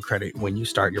 advertising credit when you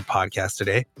start your podcast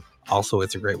today. Also,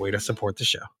 it's a great way to support the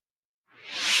show.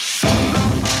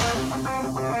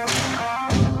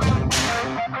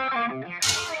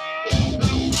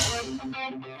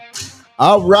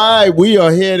 All right, we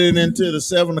are heading into the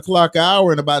 7:00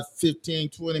 hour in about 15,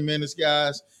 20 minutes,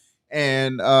 guys.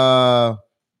 And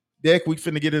Dick, we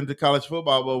finna get into college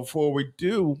football, but before we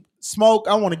do, Smoke,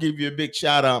 I want to give you a big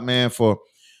shout out, man, for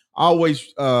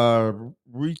always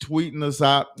retweeting us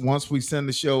out once we send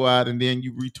the show out, and then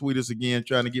you retweet us again,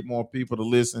 trying to get more people to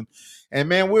listen. And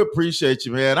man, we appreciate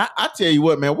you, man. I tell you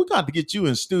what, man, we're going to get you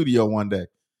in studio one day.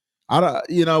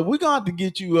 We're going to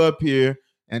get you up here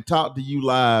and talk to you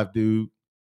live, dude.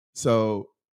 So,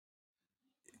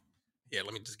 yeah,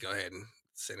 let me just go ahead and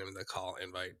send him the call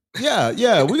invite.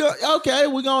 yeah,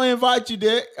 we're gonna invite you,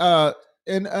 Dick,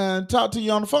 and talk to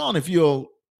you on the phone if you'll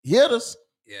hit us.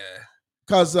 Yeah,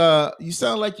 because you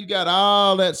sound like you got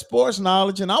all that sports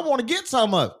knowledge, and I want to get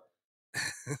some of it.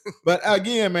 But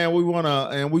again, man,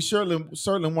 we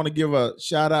certainly want to give a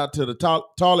shout out to the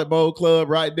Toilet Bowl Club,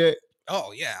 right, Dick?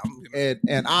 Oh yeah,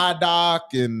 and iDoc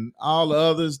and all the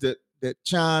others that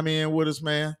chime in with us,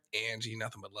 man. Angie,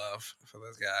 nothing but love for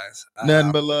those guys.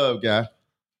 Nothing but love, guy.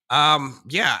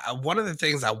 Yeah, one of the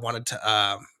things I wanted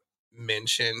to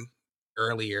mention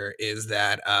earlier is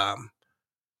that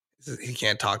he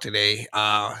can't talk today.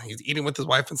 He's eating with his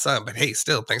wife and son, but hey,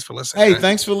 still, thanks for listening. Hey, right?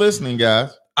 Thanks for listening,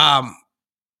 guys. I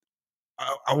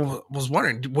was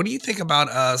wondering, what do you think about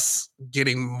us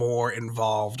getting more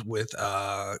involved with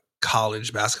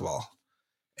college basketball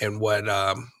and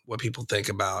what people think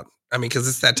about? I mean, because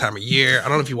it's that time of year. I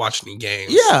don't know if you watch any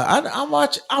games. Yeah, I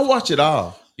watch it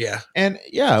all. Yeah, and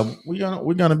yeah,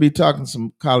 we're gonna be talking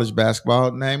some college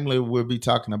basketball. Namely, we'll be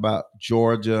talking about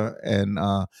Georgia and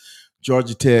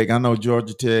Georgia Tech. I know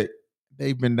Georgia Tech;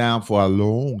 they've been down for a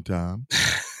long time.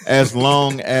 As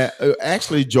long as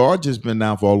actually Georgia's been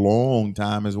down for a long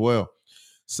time as well.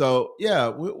 So yeah,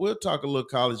 we'll talk a little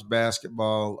college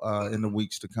basketball in the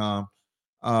weeks to come.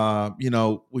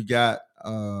 We got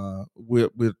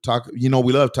we'll talk. We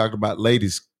love talking about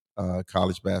ladies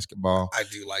college basketball. I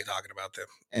do like talking about them.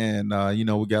 And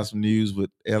we got some news with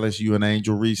LSU and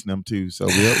Angel Reese and them too. So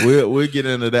we'll get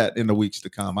into that in the weeks to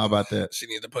come. How about that? She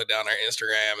needs to put down her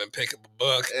Instagram and pick up a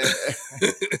book.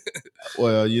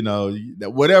 Well,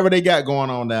 whatever they got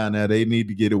going on down there, they need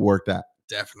to get it worked out.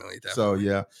 Definitely. So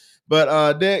yeah.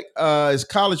 But Dick, it's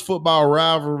college football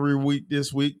rivalry week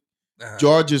this week.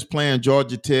 Georgia's playing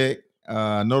Georgia Tech,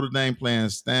 Notre Dame playing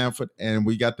Stanford, and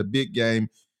we got the big game,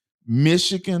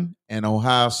 Michigan and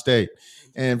Ohio State.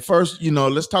 And first,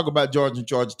 let's talk about Georgia and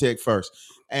Georgia Tech first.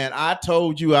 And I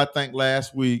told you, I think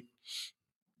last week,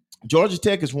 Georgia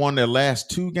Tech has won their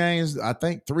last 2 games, I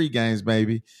think 3 games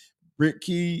maybe. Britt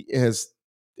Key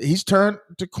he's turned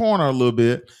the corner a little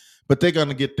bit, but they're going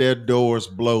to get their doors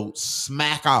blown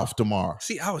smack off tomorrow.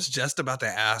 See, I was just about to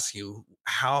ask you,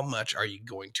 how much are you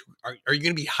going to – are you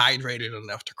going to be hydrated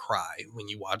enough to cry when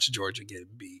you watch Georgia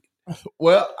get beat?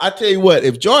 Well, I tell you what,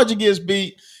 if Georgia gets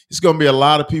beat, it's going to be a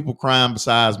lot of people crying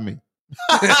besides me.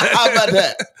 How about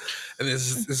that? And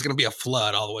this is going to be a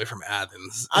flood all the way from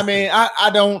Athens. I mean, I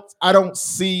don't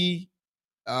see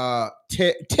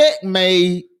Tech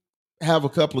may have a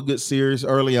couple of good series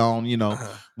early on,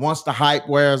 once the hype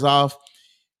wears off.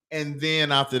 And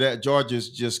then after that,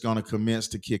 Georgia's just going to commence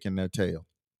to kicking their tail.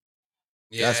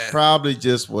 Yeah. That's probably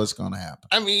just what's going to happen.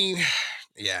 I mean,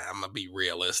 yeah, I'm going to be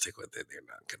realistic with it. They're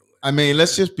not going to win. I mean,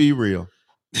 let's just be real.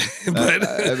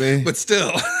 but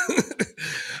still,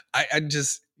 I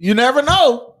just... You never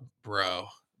know. Bro.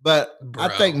 But I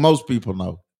think most people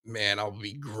know. Man, I'll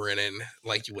be grinning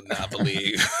like you would not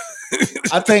believe.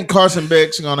 I think Carson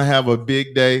Beck's going to have a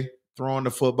big day throwing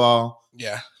the football.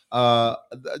 Yeah.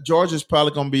 Georgia's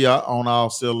probably going to be on all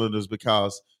cylinders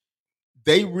because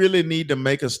they really need to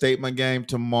make a statement game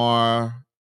tomorrow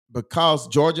because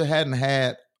Georgia hadn't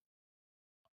had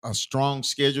a strong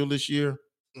schedule this year.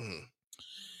 Mm-hmm.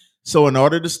 So in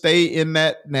order to stay in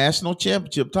that national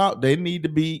championship talk, they need to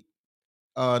beat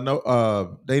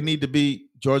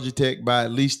Georgia Tech by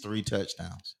at least 3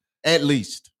 touchdowns. At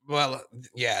least. Well,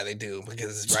 yeah, they do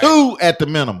because 2 at the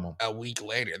minimum. A week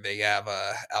later, they have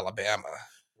Alabama,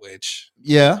 which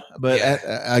but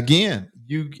again,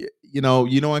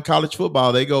 in college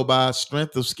football, they go by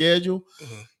strength of schedule.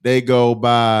 Mm-hmm. They go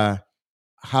by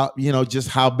how just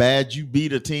how bad you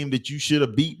beat a team that you should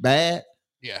have beat bad.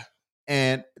 Yeah,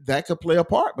 and that could play a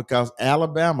part because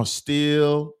Alabama's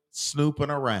still snooping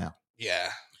around. Yeah.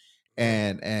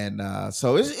 And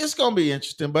so it's gonna be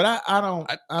interesting, but I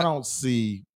don't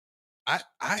see.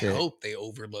 I hope they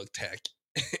overlook Tech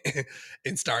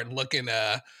and start looking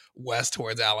west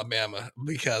towards Alabama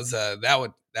because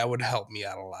that would help me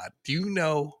out a lot. Do you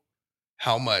know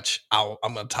how much I'm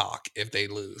gonna talk if they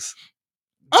lose?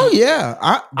 Oh yeah,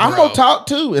 I'm gonna Bro. talk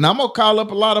too, and I'm gonna call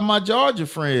up a lot of my Georgia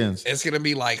friends. It's gonna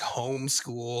be like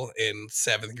homeschool in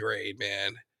 7th grade,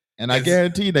 man. And I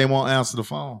guarantee they won't answer the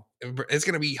phone. It's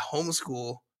gonna be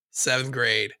homeschool 7th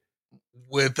grade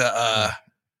with our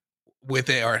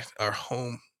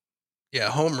homeroom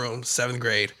 7th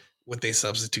grade with a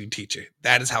substitute teacher.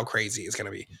 That is how crazy it's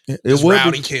gonna be. There's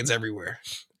rowdy kids everywhere.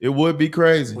 It would be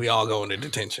crazy. We all go into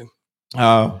detention.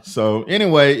 So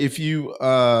anyway, if you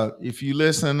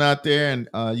listen out there and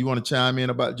you want to chime in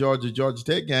about Georgia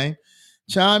Tech game,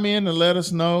 chime in and let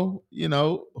us know,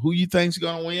 who you think's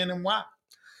going to win and why.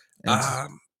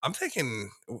 I'm thinking,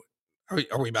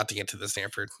 are we about to get to the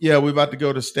Stanford? Yeah, we're about to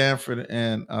go to Stanford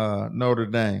and Notre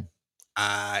Dame.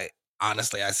 I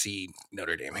see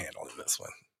Notre Dame handling this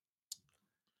one.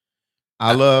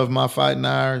 I love my Fighting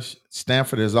Irish.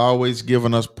 Stanford has always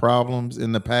given us problems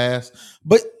in the past.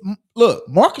 But look,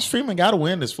 Marcus Freeman got to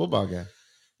win this football game.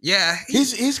 Yeah.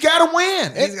 He's got to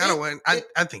win. He's got to win.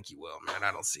 I think he will, man.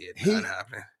 I don't see it not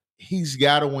happening. He's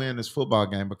got to win this football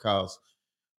game because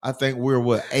I think we're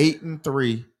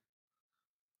 8-3.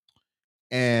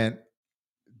 And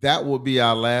that will be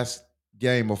our last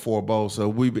game before a bowl. So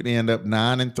we would end up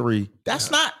 9-3. That's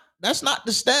not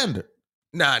the standard.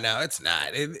 No, it's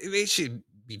not. They should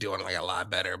be doing like a lot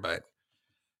better, but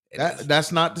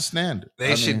that's not the standard.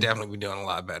 They should definitely be doing a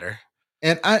lot better.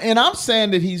 And I'm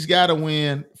saying that he's got to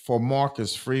win for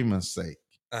Marcus Freeman's sake.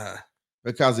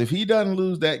 Because if he doesn't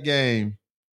lose that game,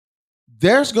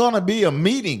 there's going to be a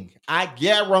meeting. I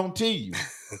guarantee you.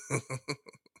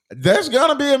 There's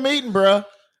going to be a meeting, bro.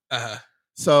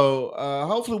 So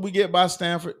hopefully we get by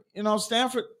Stanford.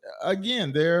 Stanford,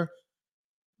 again,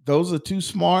 those are two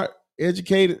smart,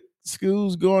 educated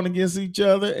schools going against each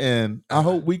other, and I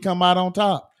hope we come out on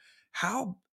top.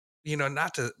 How,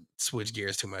 not to switch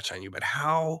gears too much on you, but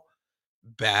how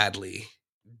badly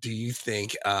do you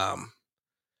think what's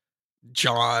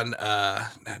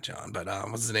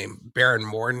his name? Baron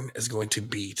Morton is going to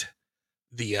beat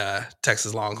the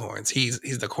Texas Longhorns? He's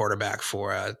the quarterback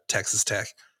for Texas Tech.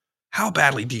 How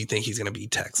badly do you think he's going to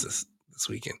beat Texas this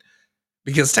weekend?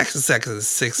 Because Texas Tech is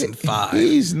 6-5.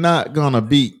 He's not going to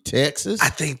beat Texas. I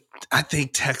think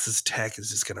Texas Tech is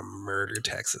just going to murder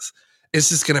Texas. It's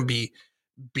just going to be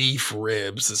beef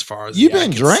ribs as far as you've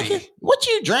been drinking. See. What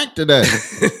you drank today?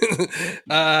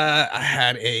 I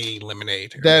had a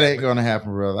lemonade. That ain't going to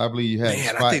happen, brother. I believe you have.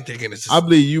 Man, I think they're going to. I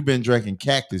believe you've been drinking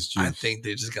cactus juice. I think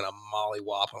they're just going to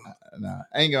mollywop them. Nah,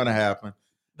 ain't going to happen.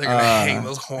 They're going to hang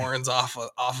those horns off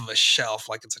of a shelf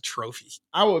like it's a trophy.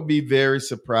 I would be very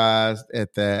surprised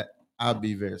at that. I'd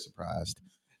be very surprised.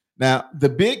 Now, the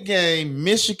big game,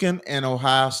 Michigan and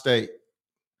Ohio State,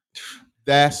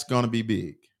 that's going to be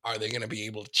big. Are they going to be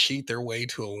able to cheat their way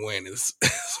to a win is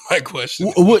my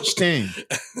question. Which team?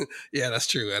 Yeah, that's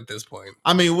true at this point.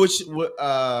 I mean,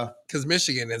 because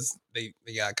Michigan they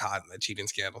got caught in the cheating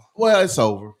scandal. Well, it's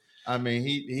over. I mean,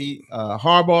 he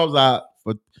Harbaugh's out,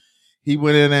 but he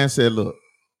went in there and said, look,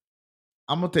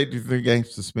 I'm going to take the 3-game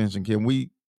suspension. Can we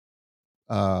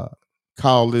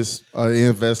call this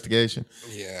investigation?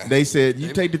 Yeah. They said,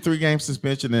 you take the 3-game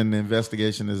suspension and the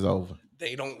investigation is over.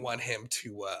 They don't want him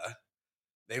to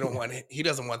he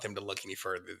doesn't want them to look any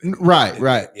further. Right.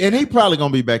 Yeah. And he probably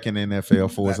going to be back in the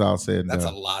NFL for us all said. That's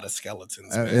a lot of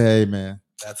skeletons, man. Hey, man.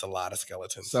 That's a lot of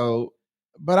skeletons. So,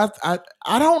 but I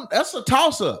don't, that's a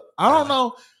toss-up. I don't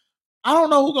know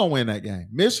who's going to win that game.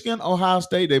 Michigan, Ohio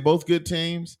State, they both good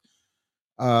teams.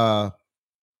 Going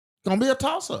to be a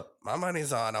toss-up. My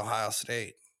money's on Ohio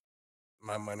State.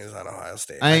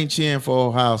 I ain't cheering for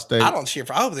Ohio State. I don't cheer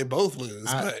for. I hope they both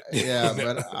lose. But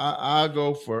I'll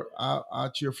go for.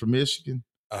 I'll cheer for Michigan,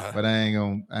 but I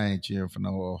ain't cheering for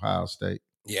no Ohio State.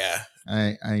 Yeah,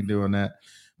 I ain't doing that.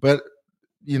 But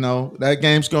that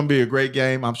game's gonna be a great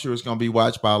game. I'm sure it's gonna be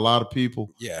watched by a lot of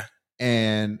people. Yeah,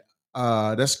 and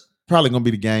that's probably gonna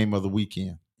be the game of the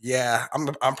weekend. Yeah,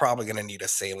 I'm probably gonna need a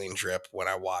saline drip when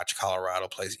I watch Colorado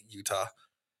play Utah.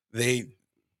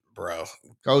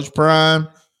 Coach Prime.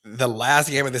 The last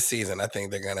game of the season, I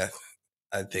think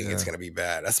it's gonna be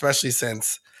bad, especially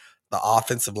since the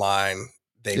offensive line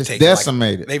they've taken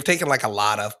decimated. They've taken like a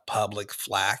lot of public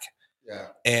flack. Yeah,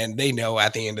 and they know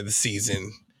at the end of the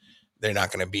season they're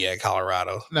not going to be at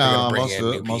Colorado. No, they're going to bring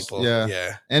in new people.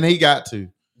 Yeah, and he got to.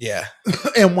 Yeah,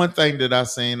 and one thing that I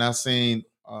seen.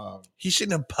 He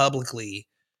shouldn't have publicly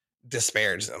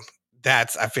disparaged them.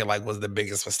 That's, I feel like, was the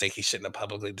biggest mistake. He shouldn't have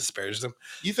publicly disparaged them.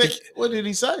 You think? What did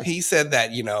he say? He said that,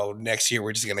 next year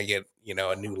we're just going to get,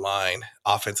 a new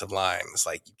offensive line. It's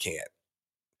like, you can't.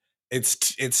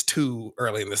 it's too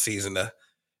early in the season to.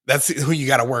 That's who you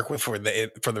got to work with for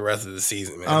the rest of the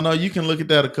season, man. I don't know. You can look at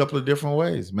that a couple of different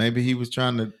ways. Maybe he was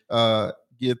trying to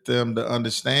get them to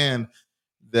understand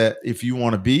that if you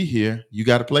want to be here, you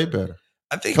got to play better.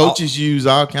 I think coaches use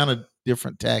all kind of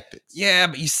different tactics. Yeah,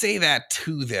 but you say that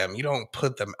to them. You don't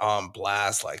put them on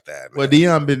blast like that, man. Well,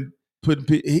 Deion been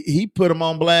he put him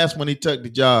on blast when he took the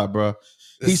job, bro.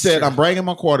 He said, "I'm bringing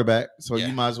my quarterback, so you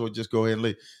might as well just go ahead and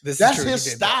leave." That's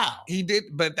his style. He did,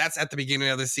 but that's at the beginning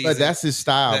of the season. But that's his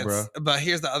style, bro. But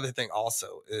here's the other thing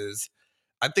also is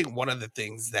I think one of the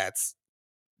things that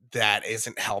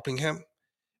isn't helping him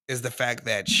is the fact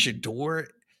that Shedeur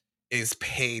is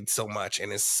paid so much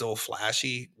and is so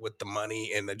flashy with the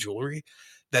money and the jewelry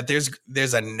that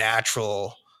there's a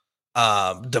natural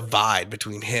divide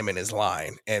between him and his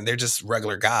line, and they're just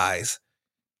regular guys.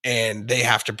 And they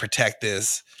have to protect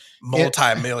this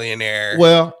multi-millionaire.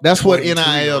 Well, that's what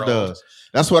NIL does.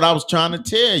 That's what I was trying to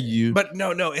tell you. But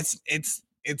no, it's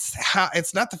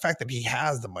not the fact that he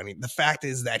has the money. The fact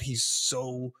is that he's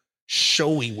so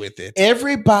showy with it.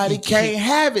 Everybody can't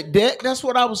have it, Dick. That's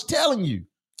what I was telling you.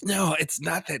 No, it's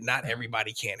not that not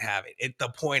everybody can't have it. The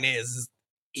point is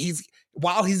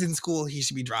while he's in school, he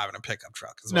should be driving a pickup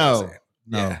truck. Is what I'm saying.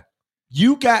 No, yeah.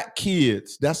 You got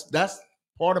kids. That's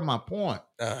part of my point.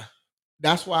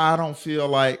 That's why I don't feel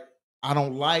like I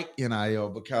don't like NIL,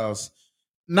 because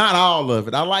not all of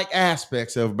it. I like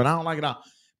aspects of it, but I don't like it all.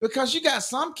 Because you got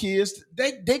some kids,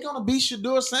 they're gonna be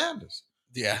Shedeur Sanders.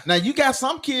 Yeah. Now you got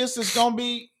some kids that's gonna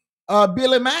be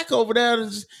Billy Mack over there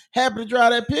that's happy to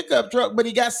drive that pickup truck, but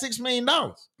he got $6 million.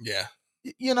 Yeah.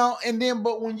 You know, and then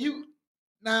but when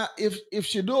if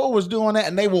Shedeur was doing that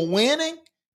and they were winning,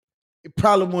 it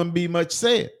probably wouldn't be much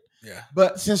said. Yeah.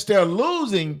 But since they're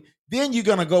losing, then you're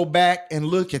gonna go back and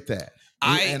look at that.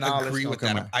 I agree with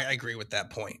that. I agree with that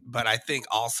point. But I think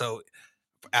also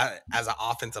as an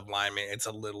offensive lineman, it's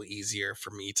a little easier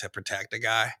for me to protect a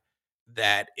guy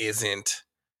that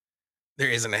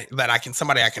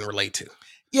somebody I can relate to.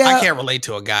 Yeah. I can't relate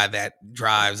to a guy that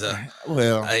drives a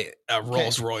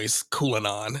Rolls Royce cooling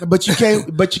on. But you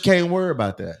can't worry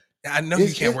about that. I know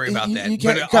you can't worry about that.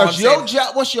 Because your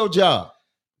job, what's your job?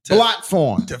 Block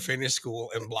for him. To finish school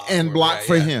and block. And block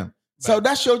for him. But, so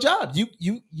that's your job. You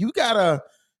gotta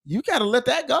let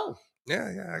that go.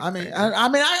 Yeah. I mean,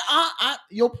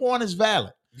 your point is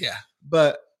valid. Yeah.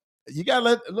 But you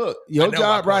gotta look, your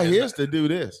job right here is to do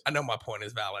this. I know my point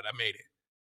is valid. I made it.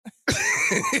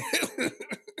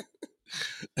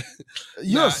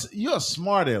 You're a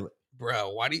smart aleck.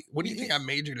 Bro, what do you think I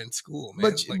majored in school,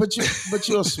 man? But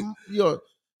you're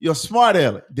a smart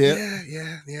aleck, dude.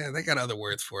 Yeah. They got other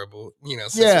words for it, but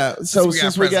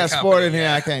since we got sport in here,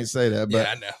 I can't say that. But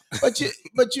I know.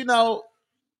 but you know,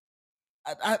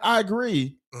 I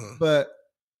agree. Mm-hmm. But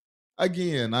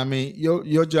again, I mean,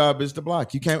 your job is to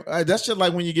block. You can't. That's just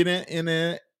like when you get in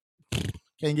there,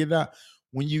 can't get it out.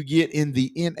 When you get in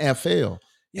the NFL,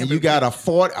 and you got a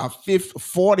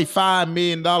 $45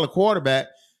 million quarterback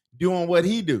doing what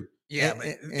he do. Yeah, but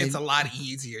it's a lot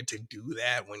easier to do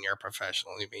that when you're a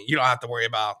professional. I mean, you don't have to worry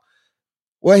about.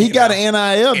 Well, he got an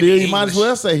NIL deal. You might as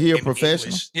well say he a professional.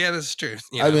 English. Yeah, that's true.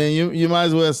 I mean, you might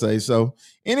as well say so.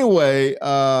 Anyway,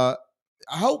 I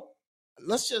hope.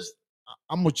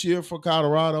 I'm gonna cheer for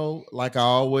Colorado like I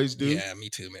always do. Yeah, me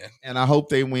too, man. And I hope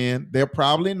they win. They're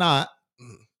probably not.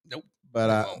 Nope. But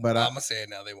I'm gonna say it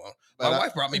now. They won't. My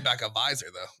wife brought me back a visor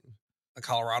though. A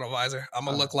Colorado visor. I'm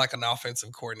gonna look like an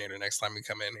offensive coordinator next time we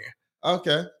come in here.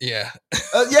 Okay. Yeah.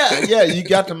 Yeah. You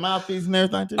got the mouthpiece and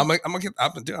everything too. I'm gonna get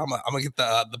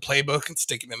the playbook and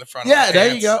stick it in the front. Yeah, of there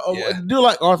hands. you go. Yeah. Do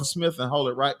like Arthur Smith and hold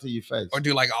it right to your face, or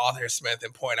do like Arthur Smith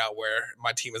and point out where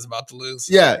my team is about to lose.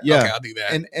 Yeah. Okay, I'll do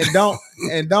that. And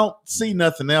don't see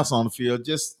nothing else on the field.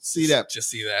 Just see that.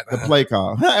 The play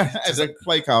call. The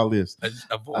play call list.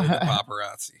 Avoid the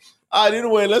paparazzi. All right.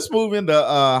 Anyway, let's move into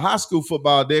high school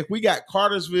football, Dick. We got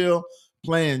Cartersville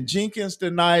playing Jenkins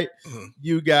tonight. Mm-hmm.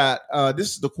 You got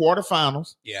this is the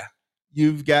quarterfinals. Yeah.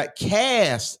 You've got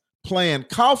Cass playing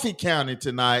Coffee County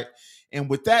tonight. And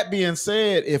with that being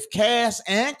said, if Cass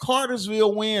and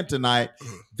Cartersville win tonight,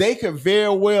 they could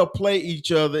very well play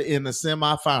each other in the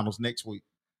semifinals next week.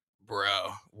 Bro.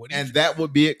 That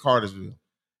would be at Cartersville.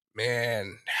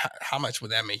 Man, how much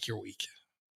would that make your week?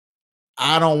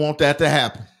 I don't want that to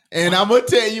happen. And I'm going to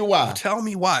tell you why. Tell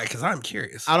me why, because I'm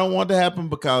curious. I don't want to happen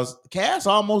because Cass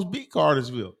almost beat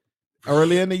Cartersville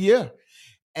early in the year.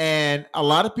 And a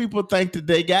lot of people think that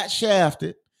they got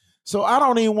shafted. So I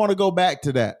don't even want to go back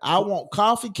to that. I want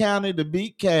Coffee County to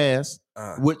beat Cass,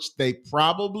 which they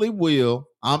probably will.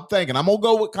 I'm thinking I'm going to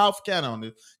go with Coffee County on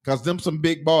this because them some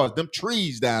big bars, them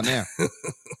trees down there.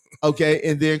 Okay,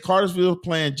 and then Cartersville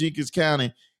playing Jenkins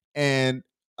County, and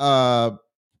I'm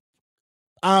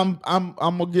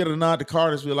gonna get a nod to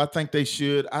Cartersville. I think they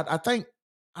should. I think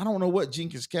I don't know what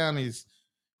Jenkins County's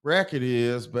record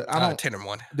is, but I don't.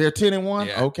 10-1. They're 10-1.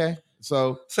 Yeah. Okay,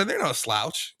 so they're no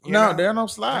slouch. no, know? they're no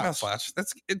slouch. They're no slouch.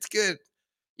 It's good.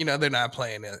 They're not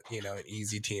playing an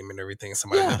easy team and everything.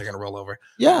 Somebody that they're gonna roll over.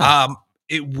 Yeah.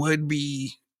 It would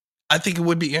be. I think it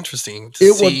would be interesting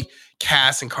to see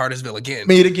Cass and Cartersville again.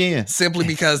 Meet again. Simply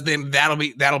because then that'll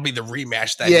be the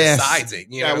rematch that decides it.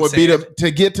 That would be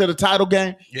to get to the title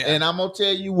game. Yeah. And I'm gonna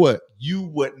tell you what, you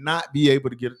would not be able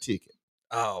to get a ticket.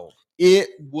 Oh. It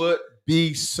would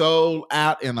be sold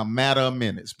out in a matter of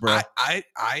minutes, bro. I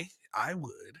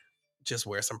would just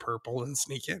wear some purple and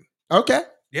sneak in. Okay.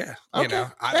 Yeah. Okay.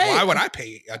 Why would I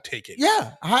pay a ticket?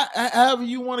 Yeah. However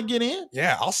you want to get in.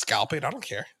 Yeah, I'll scalp it. I don't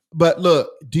care. But look,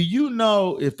 do you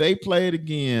know if they played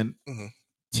again, mm-hmm.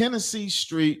 Tennessee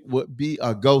Street would be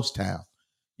a ghost town?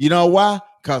 You know why?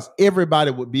 Because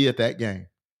everybody would be at that game.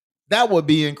 That would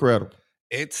be incredible.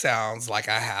 It sounds like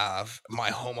I have my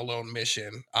Home Alone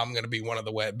mission. I'm going to be one of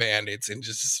the wet bandits and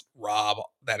just rob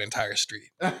that entire street.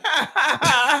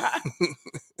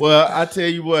 Well, I tell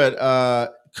you what,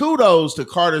 kudos to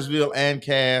Cartersville and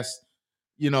Cass,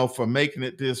 for making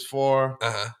it this far.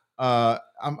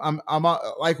 I'm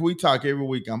like we talk every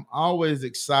week. I'm always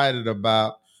excited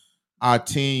about our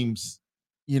teams,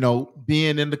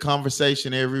 being in the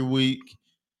conversation every week.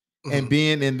 Mm-hmm. And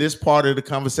being in this part of the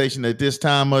conversation at this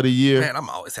time of the year. Man,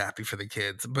 I'm always happy for the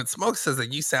kids. But Smoke says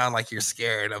that you sound like you're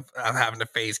scared of having to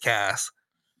face Cass.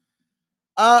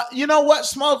 You know what,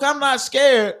 Smoke? I'm not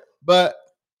scared. But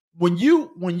when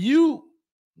you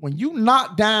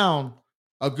knock down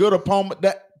a good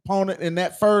opponent in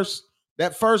that first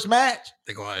match,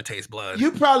 they're going to taste blood.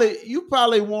 You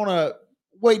probably want to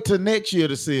wait till next year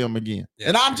to see them again. Yeah,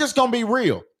 and I'm just gonna be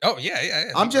real. Oh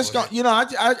yeah. I'm just gonna,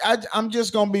 I'm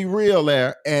just gonna be real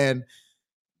there.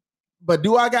 But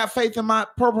do I got faith in my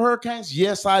Purple Hurricanes?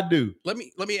 Yes, I do. Let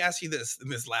me ask you this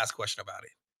last question about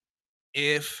it.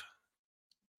 If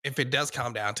it does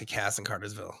come down to Cass and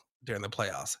Cartersville during the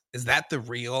playoffs, is that the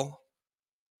real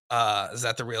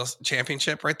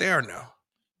championship right there or no?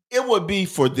 It would be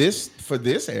for this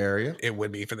area. It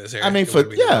would be for this area. I mean,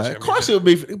 of course it would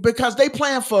be because they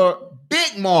playing for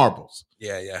big marbles.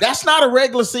 Yeah. That's not a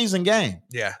regular season game.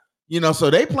 Yeah. So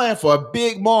they playing for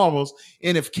big marbles.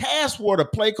 And if Cass were to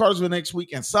play Cartersville next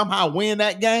week and somehow win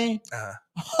that game,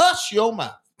 hush your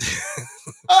mouth.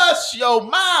 Hush your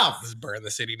mouth. Just burn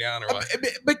the city down or what?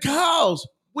 Because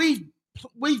we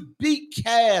beat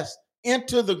Cass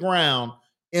into the ground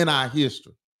in our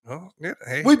history. Oh, yeah.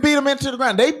 Hey. We beat them into the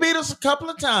ground. They beat us a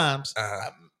couple of times,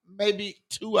 maybe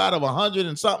 2 out of 100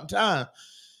 and something times.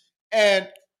 And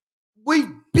we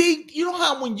beat,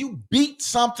 how when you beat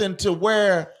something to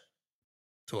where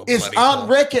it's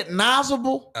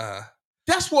unrecognizable,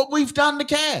 that's what we've done to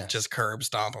Cass. Just curb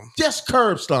stomp them. Just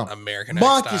curb stomp them. American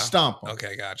monkey stomp them.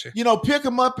 Okay, gotcha. Pick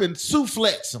them up and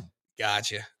soufflex them.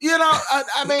 Gotcha.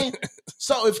 I mean,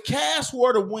 so if Cass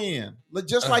were to win,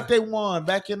 just like they won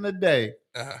back in the day,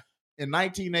 in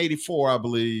 1984, I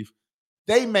believe,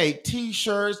 they made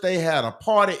T-shirts. They had a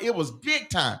party. It was big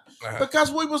time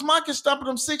because we was monkey stomping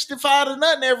them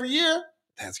 65-0 every year.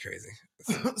 That's crazy.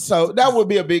 So that would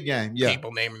be a big game. Yeah,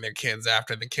 people naming their kids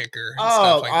after the kicker. And all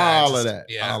stuff like that. All of that.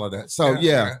 Yeah, all of that. So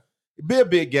it'd be a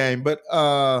big game. But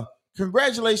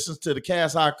congratulations to the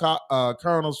Cass High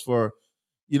Colonels for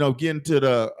getting to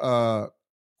the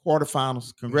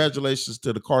quarterfinals. Congratulations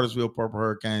to the Cartersville Purple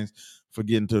Hurricanes for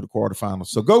getting to the quarterfinals.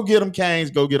 So go get them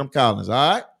Canes, go get them Collins.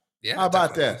 All right? Yeah. How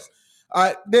about that? All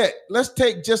right, Nick, let's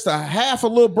take just a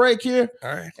little break here.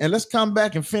 All right. And let's come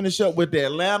back and finish up with the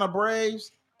Atlanta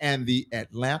Braves and the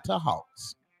Atlanta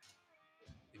Hawks.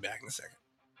 Be back in a second.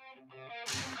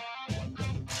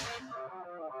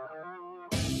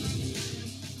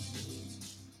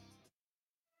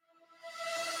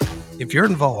 If you're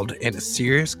involved in a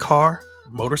serious car,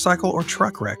 motorcycle, or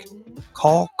truck wreck,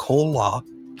 call Cole Law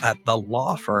at the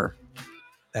law firm.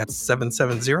 That's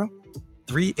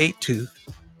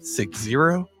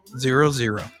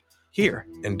 770-382-6000 here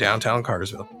in downtown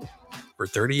Cartersville. For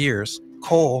 30 years,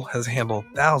 Cole has handled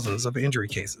thousands of injury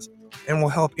cases and will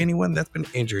help anyone that's been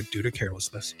injured due to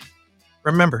carelessness.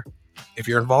 Remember, if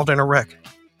you're involved in a wreck,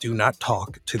 do not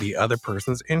talk to the other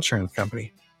person's insurance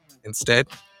company. Instead,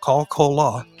 call Cole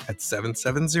Law at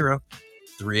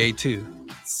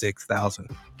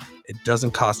 770-382-6000. It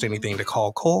doesn't cost anything to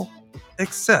call Cole,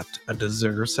 except a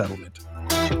deserved settlement.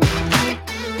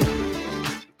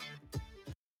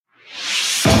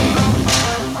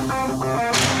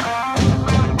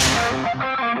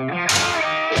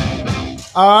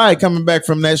 All right, coming back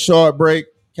from that short break,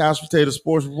 Couch Potato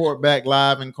Sports Report back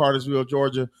live in Cartersville,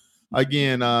 Georgia.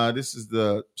 Again, this is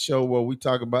the show where we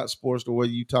talk about sports the way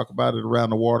you talk about it around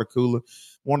the water cooler.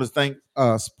 Want to thank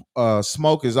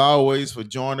Smoke as always for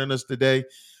joining us today.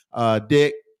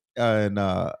 Dick and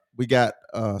we got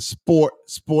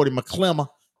Sporty McClemmer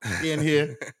in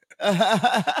here.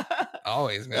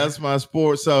 Always, man. That's my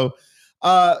sport. So,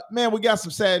 man, we got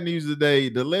some sad news today.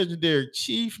 The legendary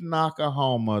Chief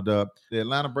Nakahoma, the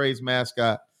Atlanta Braves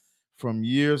mascot from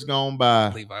years gone by,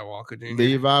 Levi Walker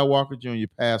Jr.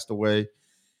 passed away.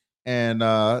 And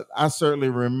I certainly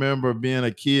remember being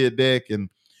a kid, Dick, and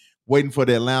waiting for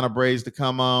the Atlanta Braves to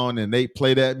come on, and they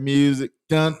play that music.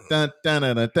 Dun, dun, dun,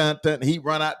 dun, dun, dun, dun. He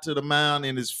run out to the mound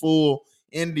in his full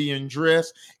Indian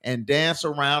dress and dance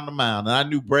around the mound. And I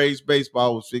knew Braves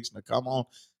baseball was fixing to come on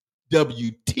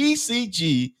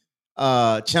WTCG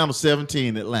Channel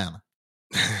 17 Atlanta.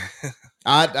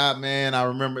 I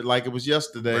remember it like it was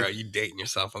yesterday. Bro, you dating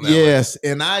yourself on that. Yes,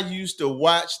 and I used to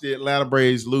watch the Atlanta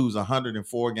Braves lose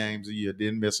 104 games a year,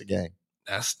 didn't miss a game.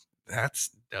 That's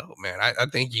dope, man. I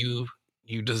think you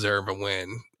deserve a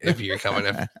win if you're coming.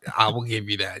 I will give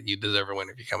you that. You deserve a win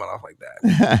if you're coming off like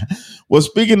that. Well,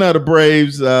 speaking of the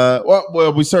Braves,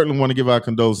 well, we certainly want to give our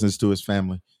condolences to his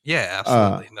family. Yeah,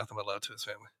 absolutely. Nothing but love to his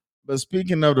family. But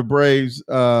speaking of the Braves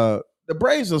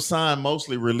will sign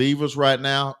mostly relievers right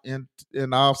now in the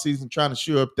offseason, trying to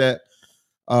shore up that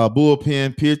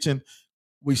bullpen pitching.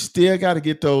 We still got to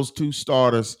get those two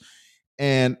starters.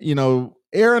 And,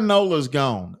 Aaron Nola's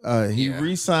gone. He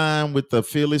re-signed with the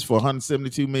Phillies for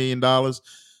 $172 million.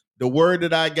 The word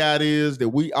that I got is that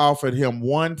we offered him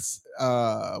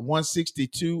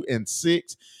 162 and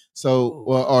 6. So,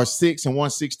 or 6 and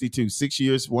 162, 6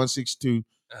 years, 162.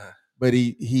 But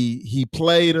he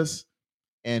played us,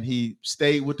 and he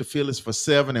stayed with the Phillies for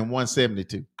 7 and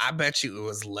 172. I bet you it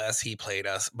was less he played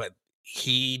us, but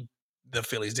the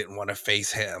Phillies didn't want to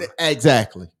face him.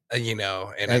 Exactly.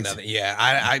 Another. Yeah,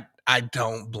 I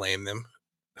don't blame them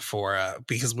for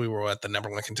because we were the number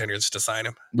one contenders to sign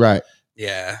him. Right.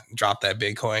 Yeah, drop that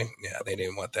big coin. Yeah, they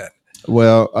didn't want that.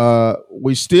 Well,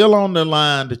 we're still on the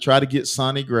line to try to get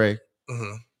Sonny Gray,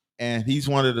 and he's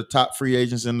one of the top free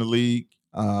agents in the league.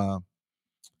 And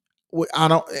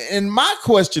my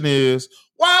question is,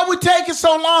 why are we taking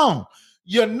so long?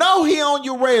 He on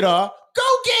your radar.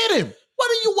 Go get him. What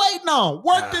are you waiting on?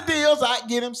 Work the deals out,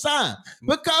 get him signed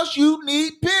because you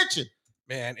need pitching.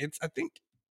 Man, I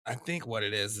think what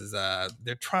it is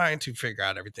they're trying to figure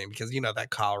out everything because that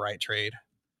Kyle Wright trade.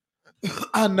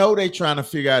 I know they're trying to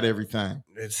figure out everything.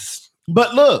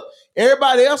 But look,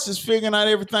 everybody else is figuring out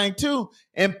everything too,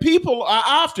 and people are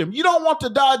after him. You don't want the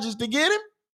Dodgers to get him.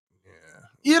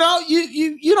 Yeah. You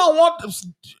don't want them.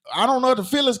 I don't know if the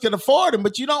Phillies can afford him,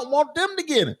 but you don't want them to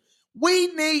get him. We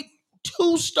need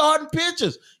 2 starting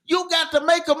pitchers. You got to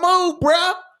make a move,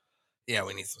 bro. Yeah,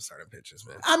 we need some starting pitchers,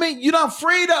 man. I mean, you done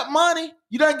freed up money.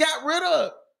 You done got rid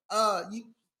of you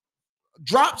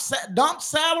dump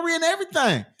salary and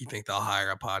everything. You think they'll hire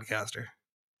a podcaster?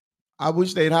 I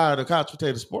wish they'd hire the Couch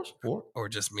Potato Sports Report. Or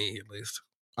just me, at least.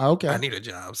 Okay. I need a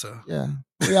job, so. Yeah,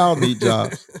 we all need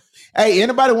jobs. Hey,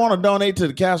 anybody want to donate to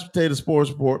the Couch Potato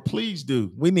Sports Report, please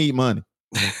do. We need money.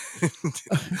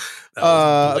 But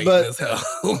as hell.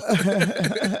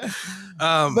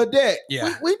 But Dad,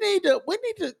 yeah, we need to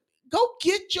go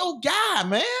get your guy,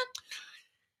 man.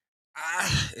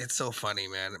 It's so funny,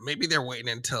 man. Maybe they're waiting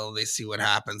until they see what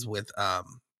happens with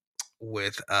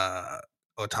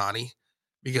Ohtani,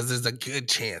 because there's a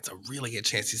really good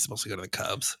chance he's supposed to go to the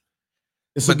Cubs.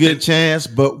 It's a good chance,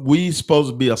 but we supposed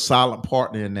to be a silent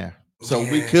partner in there. So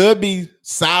we could be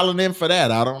silent in for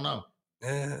that. I don't know.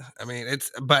 I mean,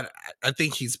 but I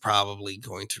think he's probably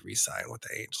going to re-sign with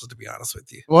the Angels, to be honest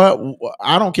with you. Well,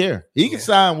 I don't care. He can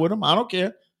sign with them. I don't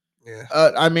care. Yeah.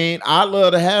 I mean, I'd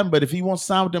love to have him, but if he wants to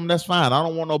sign with them, that's fine. I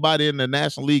don't want nobody in the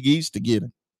National League East to get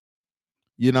him.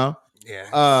 Yeah.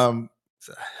 It's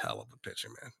a hell of a pitcher,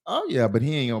 man. Oh yeah, but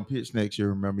he ain't gonna pitch next year.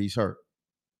 Remember, he's hurt.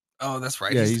 Oh, that's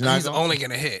right. Yeah, he's only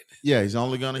gonna hit. Yeah, he's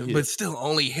only gonna hit. But still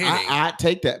only hitting. I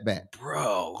take that back,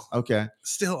 bro. Okay.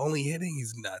 Still only hitting.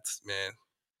 He's nuts, man.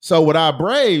 So with our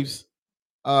Braves,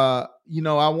 I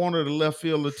wanted a left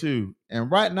fielder too, and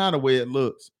right now the way it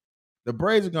looks, the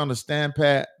Braves are gonna stand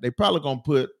pat. They probably gonna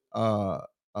put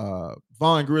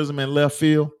Vaughn Grissom in left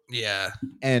field. Yeah,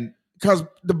 and because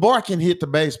the boy can hit the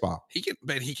baseball, he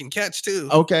can catch too.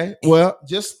 Okay, well,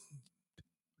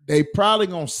 they probably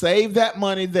gonna save that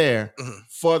money there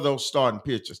for those starting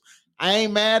pitchers. I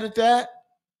ain't mad at that,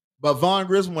 but Vaughn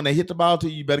Grissom, when they hit the ball to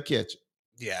you, you better catch it.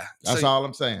 Yeah, that's all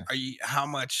I'm saying. How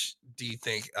much do you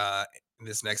think in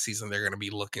this next season they're going to be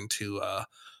looking to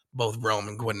both Rome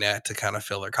and Gwinnett to kind of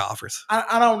fill their coffers.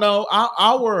 I don't know.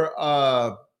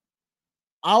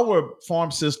 Our farm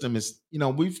system is,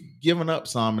 we've given up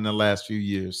some in the last few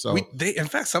years. So in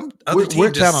fact, some other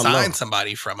team just signed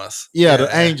somebody from us. Yeah,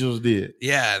 the Angels did.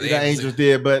 Yeah, the Angels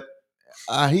did, but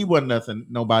he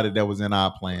wasn't nobody that was in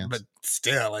our plans. But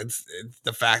still, it's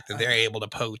the fact that they're able to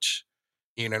poach.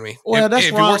 You know what I mean? Well, if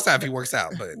he works out, he works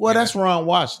out. But that's Ron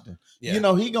Washington. Yeah.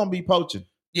 He gonna be poaching.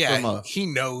 Yeah, from us. He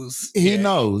knows. He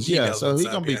knows. Yeah, so he's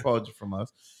gonna be poaching from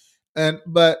us.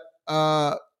 But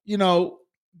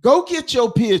go get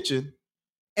your pitching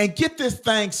and get this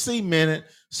thing cemented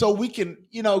so we can,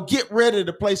 get ready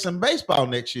to play some baseball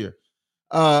next year.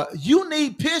 You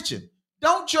need pitching.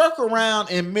 Don't jerk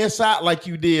around and miss out like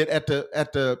you did at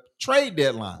the trade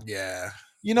deadline. Yeah.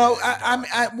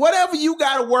 Whatever you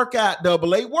got to work out,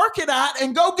 AA, work it out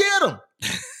and go get them.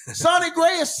 Sonny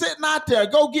Gray is sitting out there.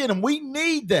 Go get him. We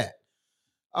need that.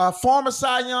 Former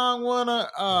Cy Young winner,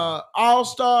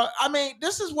 All-Star.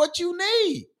 This is what you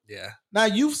need. Yeah. Now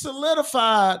you've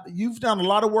solidified. You've done a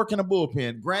lot of work in the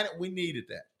bullpen. Granted, we needed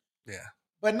that. Yeah.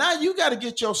 But now you got to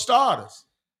get your starters,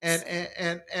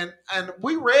 and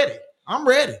we ready. I'm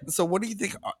ready. So what do you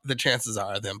think the chances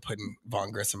are of them putting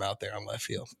Vaughn Grissom out there on left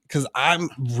field? Because I'm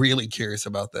really curious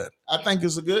about that. I think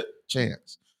it's a good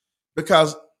chance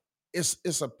because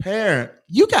it's apparent.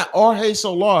 You got Jorge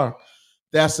Solar,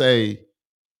 that's a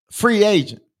free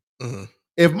agent. Mm-hmm.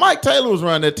 If Mike Taylor was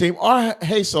running that team,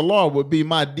 Jorge Solar would be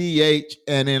my DH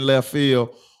and in left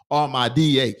field or my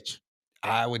DH.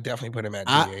 I would definitely put him at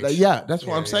DH. That's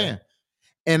what I'm saying.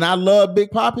 And I love Big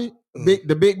Papi,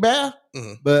 the Big Bear,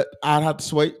 but I'd have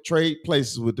to trade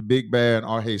places with the Big Bear and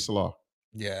Jorge Solar.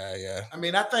 Yeah.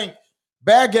 I think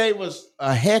Bear gave us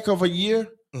a heck of a year,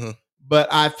 but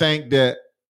I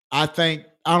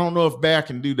don't know if Bear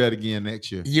can do that again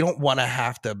next year. You don't want to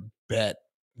have to bet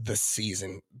the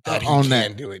season that he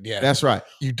can do it. Yeah, that's right.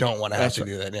 You don't want to have to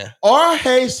do that. Yeah.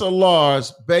 Jorge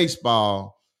Solar's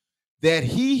baseball that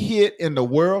he hit in the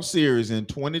World Series in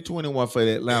 2021 for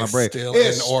the Atlanta Braves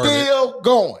is still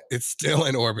going. It's still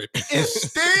in orbit. It's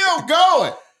still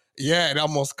going. Yeah, it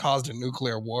almost caused a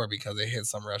nuclear war because it hit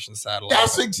some Russian satellite.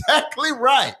 That's exactly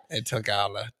right. It took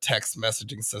out a text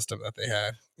messaging system that they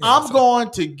had. I'm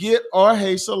going to get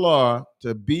Jorge Solar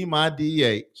to be my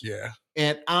DH. Yeah.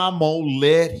 And I'm going to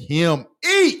let him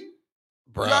eat.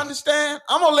 Bro. You understand?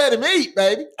 I'm going to let him eat,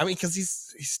 baby. Because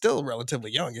he's still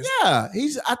relatively young, isn't he?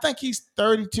 Yeah. I think he's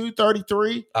 32,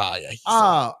 33. Oh, yeah.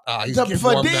 He's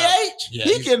for DH,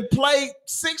 he can play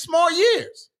 6 more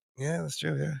years. Yeah, that's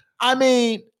true, yeah.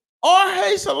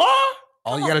 Jorge Solar.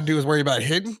 All you got to do is worry about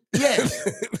hitting. Yes.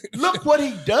 Look what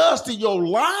he does to your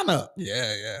lineup.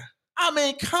 Yeah.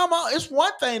 Come on. It's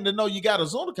one thing to know you got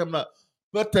Ozuna coming up,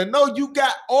 but to know you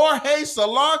got Jorge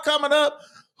Solar coming up,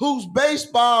 whose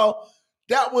baseball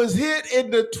that was hit in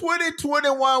the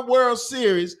 2021 World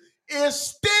Series is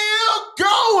still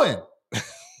going.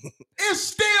 It's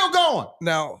still going.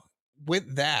 Now,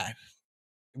 with that,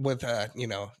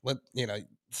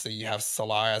 so you have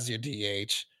Solar as your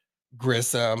DH,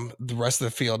 Grissom, the rest of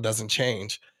the field doesn't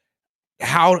change.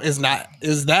 Is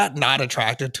that not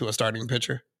attractive to a starting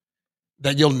pitcher?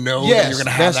 That you'll know that you're going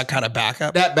to have that kind of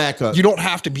backup? That backup. You don't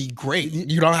have to be great.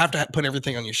 You don't have to put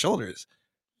everything on your shoulders.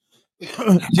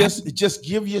 just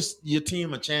give your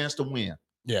team a chance to win.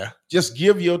 Yeah. Just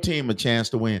give your team a chance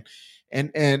to win.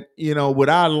 And with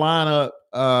our lineup,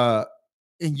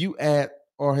 and you add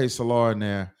Jorge Solar in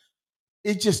there,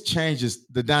 it just changes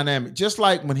the dynamic. Just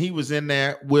like when he was in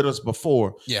there with us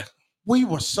before. Yeah. We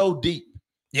were so deep.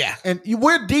 Yeah. And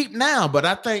we're deep now, but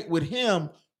I think with him,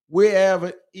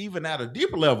 we're even at a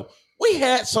deeper level. We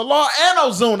had Solar and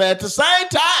Ozuna at the same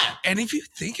time. And if you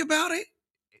think about it,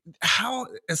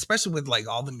 especially with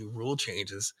all the new rule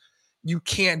changes, you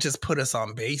can't just put us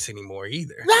on base anymore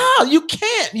either. No, you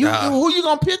can't. Who you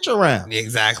gonna pitch around?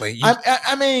 Exactly.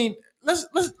 Let's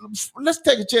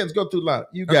take a chance. Go through line.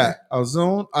 You got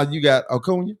Ozuna. You got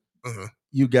Acuna. Mm-hmm.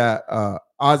 You got Ozzy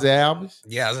Albies.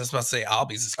 Yeah, I was just about to say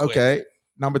Albies is quick. Okay.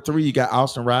 Number 3, you got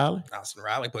Austin Riley. Austin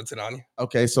Riley puts it on you.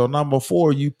 Okay, so number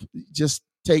 4, you just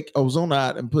take Ozuna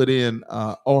out and put in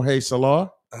Jorge Solar.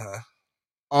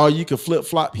 Or you could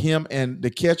flip-flop him and the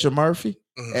catcher Murphy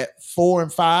at 4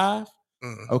 and 5.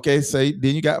 Mm-hmm. Okay, so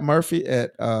then you got Murphy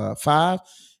at 5.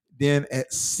 Then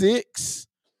at 6,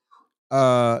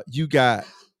 you got,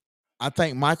 I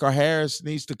think Michael Harris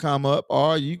needs to come up,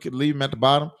 or you could leave him at the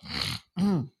bottom.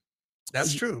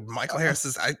 That's true. Michael Harris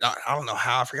is, I don't know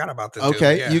how I forgot about this.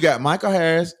 Okay, dude. Yeah. You got Michael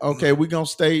Harris. Okay, we're going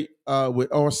to stay with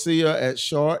Orcia at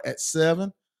short at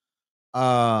 7. Who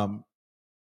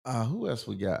else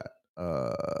we got?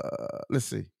 Let's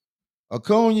see.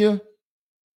 Acuna,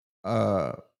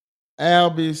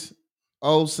 Albies,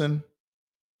 Olsen.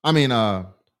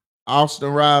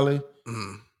 Austin Riley,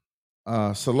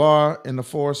 Salar in the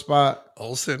 4th spot,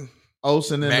 Olsen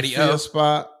in Matty the 5th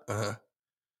spot.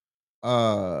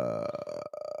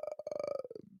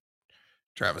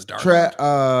 Travis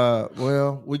Darkwood.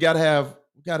 Well, we gotta have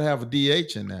a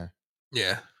DH in there.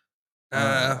 Yeah.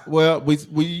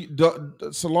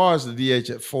 Salar's the DH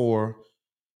at 4,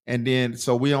 and then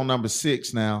so we on number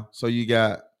 6 now. So you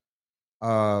got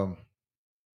who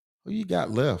you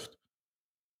got left?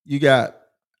 You got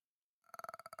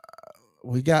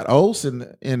we got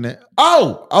Olsen in there.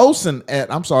 Oh, Olsen at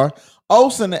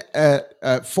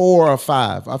 4 or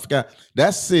 5. I forgot.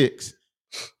 That's 6.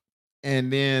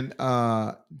 And then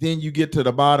you get to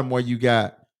the bottom where you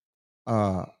got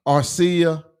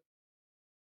Arcia,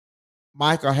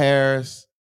 Michael Harris,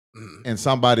 and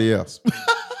somebody else.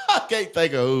 I can't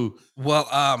think of who.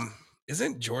 Well,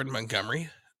 isn't Jordan Montgomery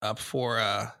up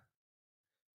for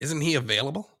isn't he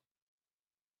available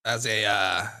as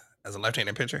a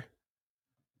left-handed pitcher?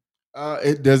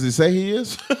 Does it say he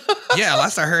is? Yeah,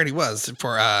 last I heard he was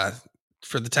for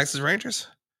the Texas Rangers.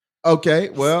 Okay,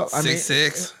 well,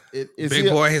 6'6". Big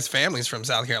boy, his family's from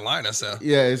South Carolina, so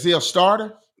yeah, is he a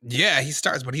starter? Yeah, he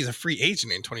starts, but he's a free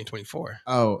agent in 2024.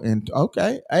 Oh, and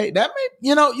okay, hey, that may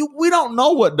we don't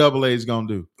know what Double A is gonna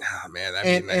do. Oh man,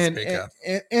 that'd be a nice pickup.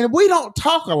 And we don't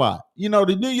talk a lot.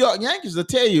 The New York Yankees will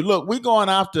tell you, look, we're going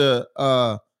after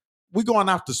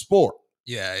sport.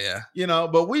 Yeah.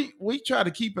 But we try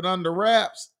to keep it under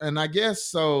wraps, and I guess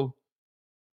so.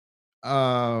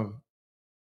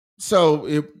 So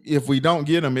if we don't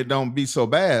get them, it don't be so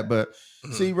bad. But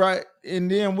see, right, and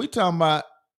then we talking about,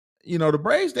 the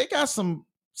Braves, they got some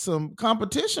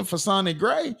competition for Sonny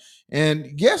Gray,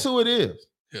 and guess who it is?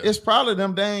 Yeah. It's probably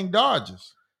them dang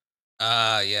Dodgers.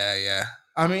 Yeah.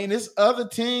 I mean, it's other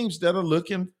teams that are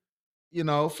looking,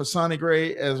 for Sonny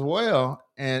Gray as well.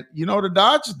 And, the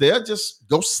Dodgers, they'll just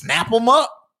go snap them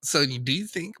up. So do you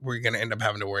think we're going to end up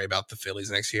having to worry about the Phillies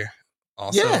next year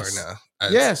also, yes. or no?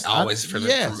 Yes. Always from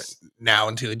now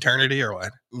into eternity, or what?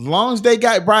 As long as they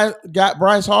got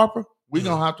Bryce Harper, we're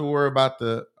going to have to worry about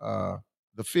the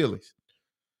Phillies.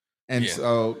 And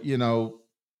so,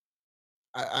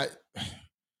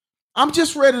 I'm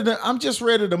just ready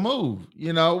to move.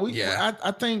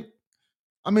 I think,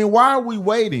 why are we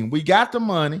waiting? We got the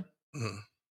money.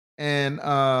 And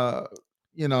now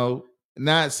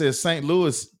it says St.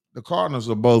 Louis, the Cardinals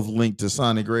are both linked to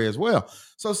Sonny Gray as well.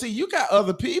 So see, you got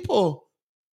other people.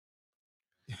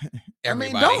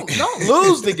 Everybody. Don't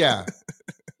lose the guy.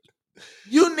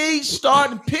 You need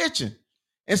starting pitching.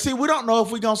 And see, we don't know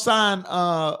if we're gonna sign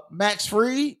Max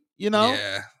Fried,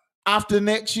 after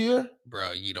next year.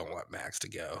 Bro, you don't want Max to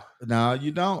go. No,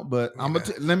 you don't. But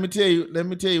let me tell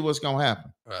you what's gonna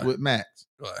happen with Max.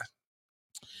 What?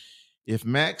 If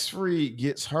Max Fried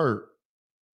gets hurt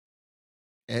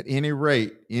at any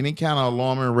rate, any kind of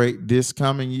alarming rate this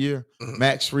coming year,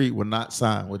 Max Fried will not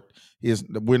sign with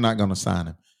we're not gonna sign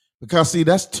him. Because see,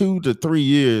 that's 2 to 3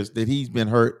 years that he's been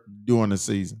hurt during the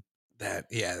season.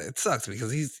 It sucks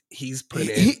because he's put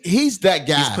in. He's that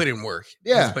guy. He's put in work.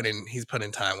 Yeah, he's put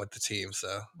in time with the team.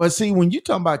 So, but see, when you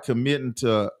talk about committing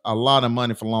to a lot of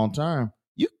money for long term,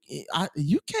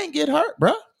 you can't get hurt,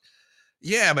 bro.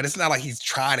 Yeah, but it's not like he's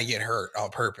trying to get hurt on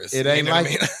purpose. It ain't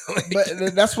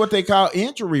but that's what they call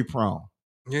injury prone.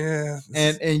 Yeah,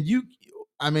 and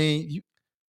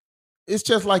it's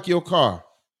just like your car.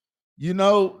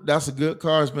 That's a good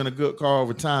car. It's been a good car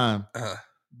over time,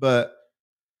 but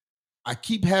I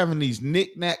keep having these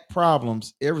knick-knack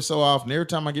problems every so often. Every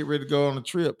time I get ready to go on a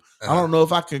trip, I don't know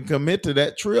if I can commit to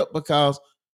that trip because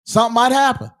something might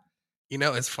happen.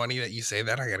 It's funny that you say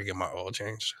that. I got to get my oil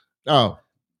changed. Oh,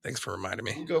 thanks for reminding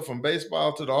me. You go from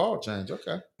baseball to the oil change.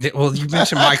 Okay. Well, you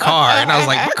mentioned my car, and I was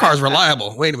like, my car's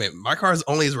reliable. Wait a minute. My car's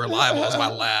only as reliable as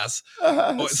my last.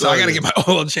 So I got to get my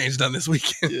oil change done this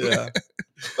weekend. Yeah.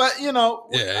 But,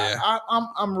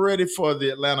 I'm ready for the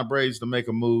Atlanta Braves to make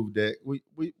a move that we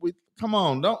come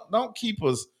on, don't keep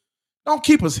us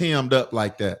hemmed up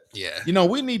like that. Yeah.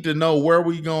 We need to know where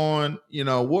we're going,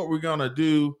 what we're going to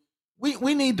do.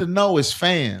 We need to know as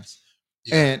fans.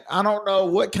 Yeah. And I don't know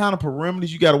what kind of perimeters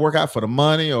you got to work out for the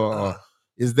money, or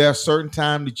is there a certain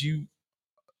time that you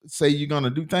say you're going to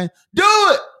do things? Do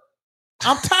it.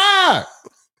 I'm tired.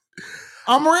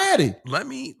 I'm ready. Let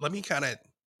me kind of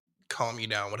calm you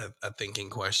down with a thinking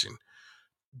question.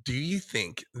 Do you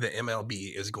think the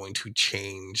MLB is going to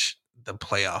change the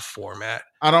playoff format?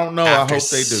 I don't know. I hope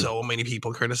they do. So many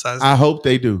people criticize it. I hope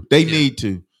they do. They need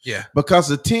to. Yeah. Because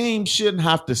the team shouldn't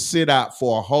have to sit out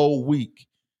for a whole week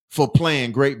for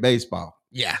playing great baseball.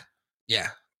 Yeah. Yeah.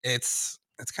 It's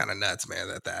It's kind of nuts, man,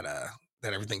 that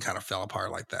everything kind of fell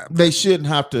apart like that. They shouldn't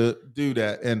have to do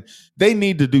that. And they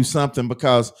need to do something,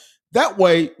 because that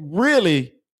way,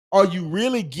 really, are you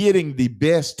really getting the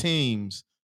best teams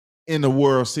in the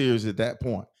World Series at that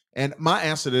point? And my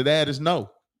answer to that is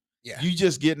no. Yeah. You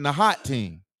just getting a hot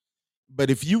team. But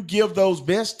if you give those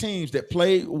best teams that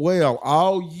played well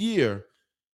all year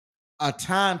a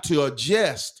time to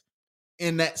adjust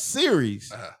in that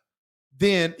series,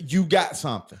 then you got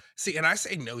something. See, and I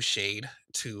say no shade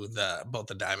to both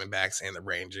the Diamondbacks and the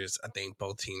Rangers. I think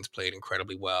both teams played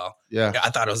incredibly well. Yeah. I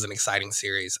thought it was an exciting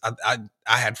series. I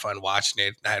had fun watching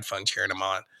it. I had fun cheering them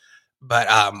on. But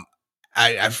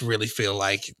I really feel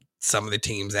like some of the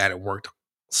teams that had worked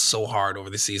so hard over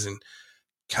the season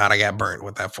kind of got burnt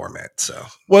with that format. So,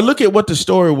 well, look at what the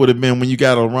story would have been when you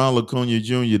got Ronald Acuna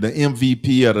Jr., the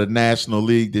MVP of the National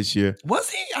League this year. Was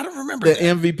he? I don't remember the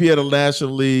that. MVP of the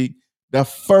National League, the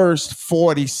first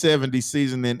 40-70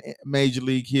 season in Major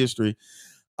League history,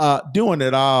 doing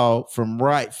it all from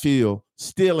right field,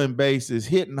 stealing bases,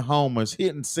 hitting homers,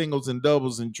 hitting singles and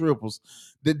doubles and triples.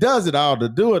 That does it all, the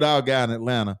do-it-all guy in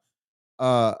Atlanta,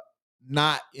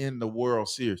 not in the World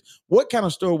Series. What kind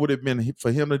of story would it have been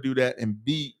for him to do that and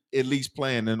be at least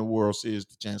playing in the World Series,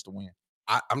 the chance to win?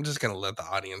 I'm just going to let the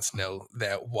audience know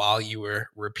that while you were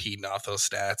repeating off those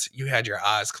stats, you had your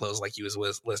eyes closed like you was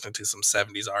listening to some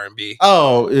 70s R&B.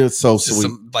 Oh, it's so sweet.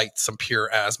 Some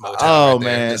pure ass Motown. Oh, right,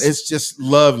 man. It's just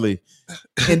lovely.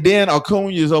 And then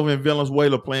Acuna is over in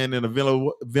Venezuela playing in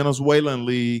the Venezuelan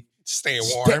league. Staying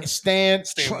warm. Staying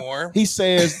warm. He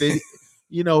says that,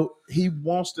 he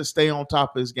wants to stay on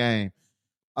top of his game.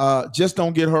 Just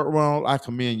don't get hurt wrong. I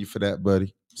commend you for that,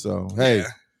 buddy. So, hey. Yeah.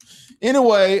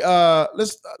 Anyway,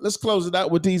 let's close it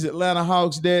out with these Atlanta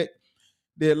Hawks deck.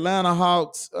 The Atlanta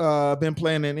Hawks been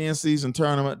playing an in-season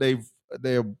tournament.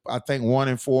 They're I think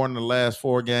 1-4 in the last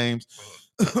 4 games.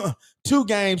 2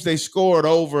 games they scored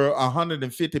over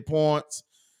 150 points.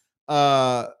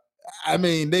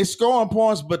 They scoring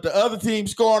points, but the other team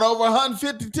scoring over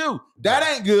 152.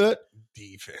 That ain't good.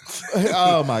 Defense.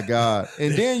 Oh my God.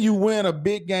 And then you win a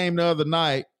big game the other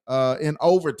night in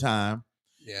overtime.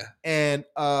 Yeah. And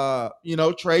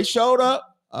Trey showed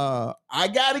up. I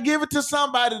gotta give it to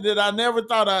somebody that I never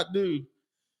thought I'd do.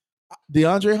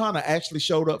 DeAndre Hunter actually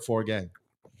showed up for a game.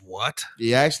 What?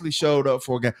 He actually showed up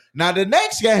for a game. Now the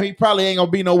next game he probably ain't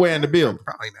gonna be nowhere in the building.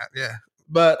 Probably not, yeah.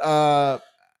 But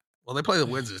well, they play the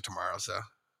Wizards tomorrow, so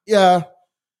yeah.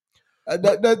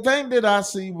 The thing that I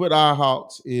see with our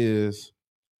Hawks is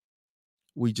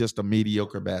we just a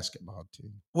mediocre basketball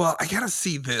team. Well, I gotta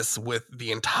see this with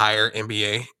the entire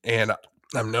NBA, and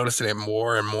I'm noticing it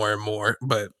more and more and more.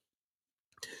 But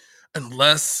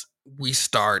unless we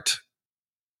start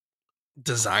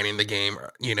designing the game,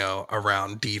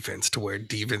 around defense to where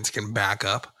defense can back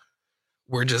up,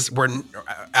 we're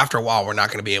after a while we're not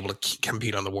going to be able to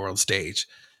compete on the world stage,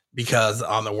 because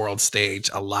on the world stage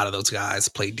a lot of those guys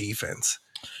play defense.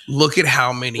 Look at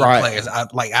how many players,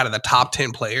 like out of the top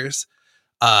 10 players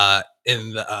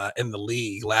in the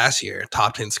league last year,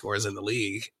 top 10 scorers in the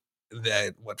league,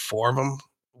 that 4 of them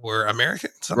were American,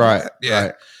 something like that. Yeah.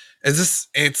 Right.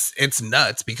 It's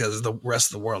nuts, because the rest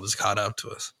of the world is caught up to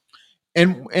us.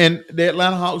 And the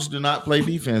Atlanta Hawks do not play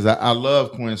defense. I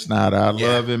love Quinn Snyder. I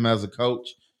love him as a coach.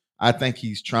 I think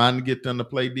he's trying to get them to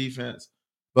play defense,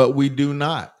 but we do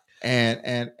not.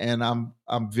 And I'm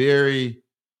very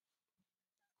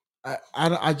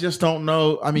I just don't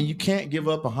know. I mean, you can't give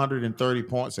up 130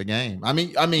 points a game. I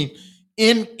mean,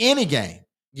 in any game,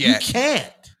 you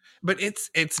can't. But it's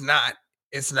not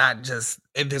just.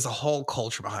 There's a whole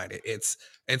culture behind it.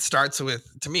 It starts with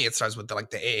the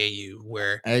the AAU,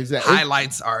 where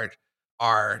highlights are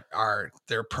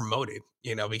they're promoted.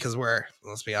 Because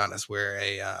let's be honest, we're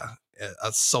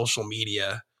a social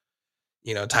media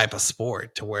type of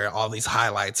sport, to where all these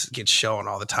highlights get shown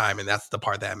all the time, and that's the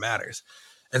part that matters.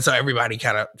 And so everybody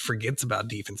kind of forgets about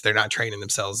defense. They're not training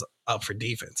themselves up for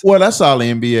defense. Well, that's all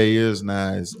the NBA is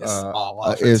now. It's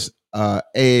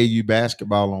AAU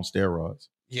basketball on steroids.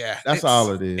 Yeah, that's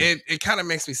all it is. It kind of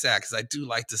makes me sad, because I do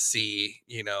like to see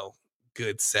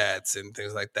good sets and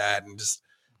things like that, and just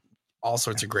all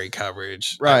sorts of great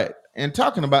coverage. Right. And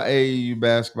talking about AAU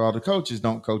basketball, the coaches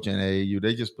don't coach in AAU.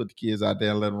 They just put the kids out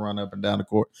there and let them run up and down the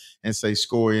court and say,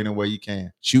 score any way you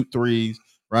can, shoot threes,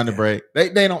 run the break. They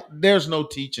don't. There's no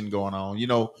teaching going on.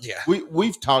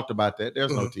 We've talked about that.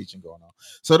 There's no teaching going on.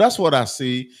 So that's what I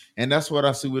see, and that's what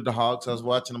I see with the Hawks. I was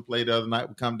watching them play the other night.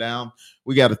 We come down.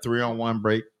 We got a 3-on-1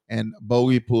 break, and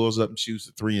Bowie pulls up and shoots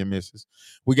a 3 and misses.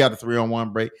 We got a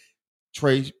 3-on-1 break.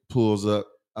 Trey pulls up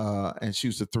and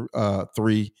shoots a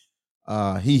 3.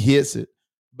 He hits it.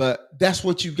 But that's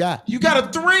what you got. You got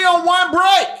a 3-on-1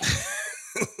 break.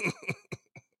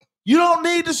 You don't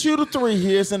need to shoot a 3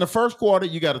 here. It's in the first quarter.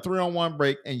 You got a 3-on-1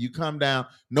 break, and you come down.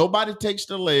 Nobody takes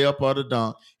the layup or the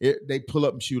dunk. They pull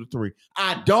up and shoot a 3.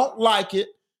 I don't like it.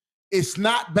 It's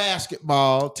not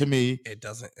basketball to me. It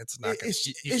doesn't. It's not. You it's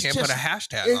can't just, put a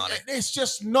hashtag on it. It's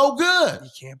just no good. You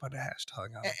can't put a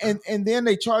hashtag on it. And then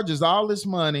they charge us all this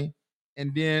money,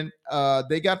 and then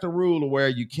they got the rule where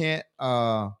you can't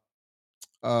what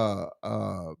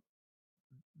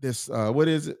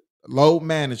is it? Load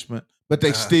management, but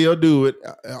they still do it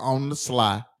on the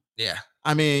sly. Yeah.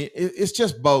 I mean, it's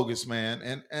just bogus,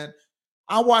 man. And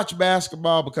I watch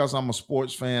basketball because I'm a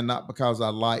sports fan, not because I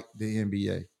like the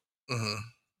NBA. Mm-hmm.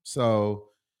 So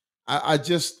I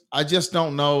just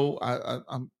don't know. I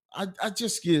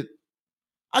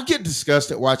get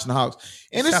disgusted watching the Hawks.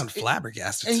 And you sound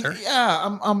flabbergasted, sir.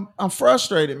 Yeah, I'm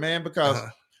frustrated, man, because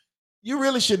you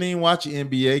really shouldn't even watch an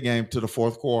NBA game to the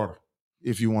fourth quarter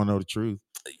if you want to know the truth.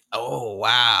 Oh,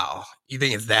 wow. You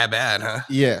think it's that bad, huh?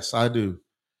 Yes, I do.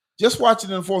 Just watch it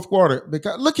in the fourth quarter.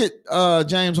 Because look at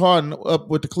James Harden up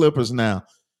with the Clippers now.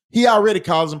 He already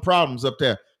causing problems up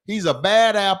there. He's a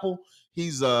bad apple.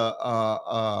 He's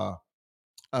a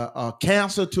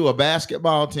cancer to a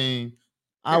basketball team.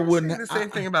 I wouldn't. The same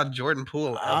thing about Jordan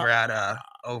Poole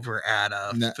over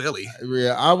at Philly.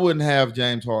 Yeah, I wouldn't have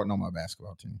James Harden on my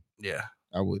basketball team. Yeah,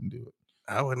 I wouldn't do it.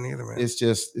 I wouldn't either, man. It's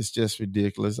just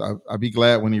ridiculous. I'd be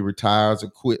glad when he retires or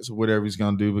quits or whatever he's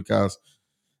gonna do, because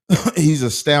he's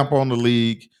a stamp on the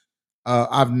league.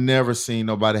 I've never seen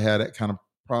nobody have that kind of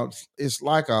problem. It's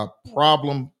like a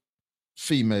problem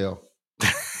female.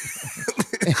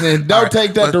 And don't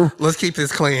take that. Let's keep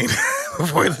this clean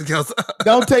before this goes.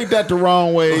 Don't take that the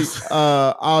wrong way.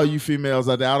 All you females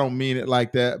out there, I don't mean it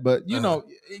like that, but you know,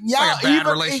 y'all, like a bad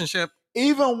relationship.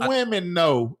 Even women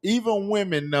know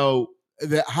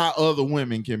that how other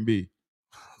women can be.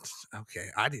 Okay,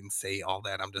 I didn't say all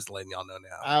that. I'm just letting y'all know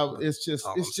now. It's just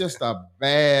a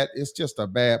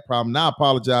bad problem. Now I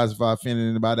apologize if I offended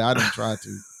anybody. I didn't try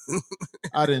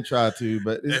to.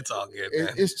 But it's all good,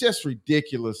 man. It's just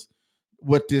ridiculous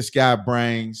what this guy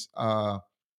brings to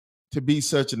be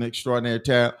such an extraordinary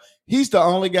talent. He's the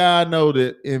only guy I know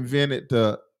that invented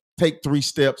the take 3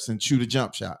 steps and shoot a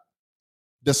jump shot.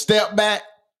 The step back,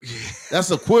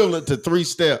 that's equivalent to 3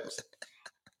 steps.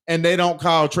 And they don't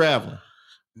call traveling.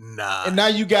 Nah. And now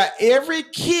you got every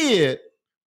kid.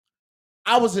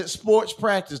 I was at sports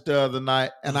practice the other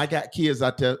night, and I got kids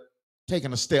out there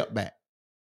taking a step back.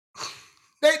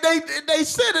 They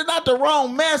sending out the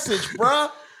wrong message,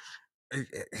 bruh.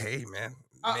 Hey, man.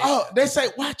 They say,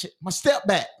 watch it, my step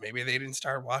back. Maybe they didn't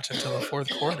start watching until the fourth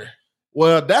quarter.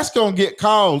 Well, that's gonna get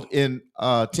called in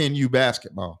 10U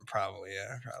basketball. Probably,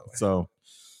 yeah, probably. So,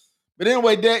 but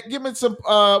anyway, Dak, give me some.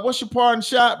 What's your parting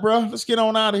shot, bro? Let's get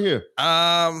on out of here.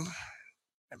 Man,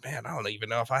 I don't even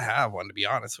know if I have one, to be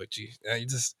honest with you. I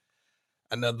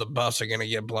know the Buffs are gonna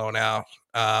get blown out.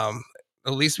 At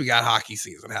least we got hockey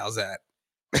season. How's that?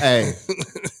 Hey,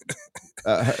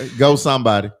 go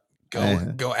somebody.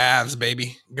 Go Avs,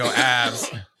 baby. Go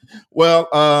Avs. Well,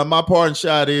 my parting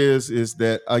shot is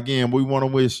that, again, we want to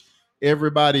wish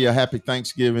everybody a happy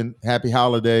Thanksgiving, happy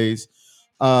holidays.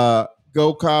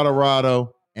 Go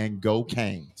Colorado and go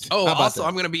Canes. Oh, also,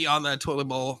 I'm going to be on the Toilet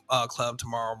Bowl Club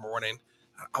tomorrow morning.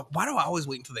 Why do I always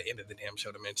wait until the end of the damn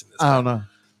show to mention this? I don't know.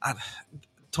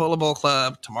 Toilet Bowl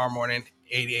Club tomorrow morning,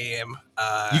 8 a.m.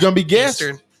 You going to be guest?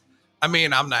 Eastern. I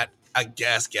mean, I'm not a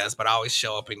guest, but I always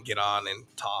show up and get on and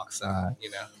talk. So,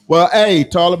 you know. Well, hey,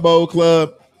 Toilet Bowl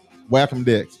Club, welcome,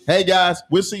 Dex. Hey, guys,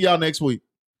 we'll see y'all next week.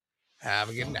 Have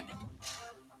a good night.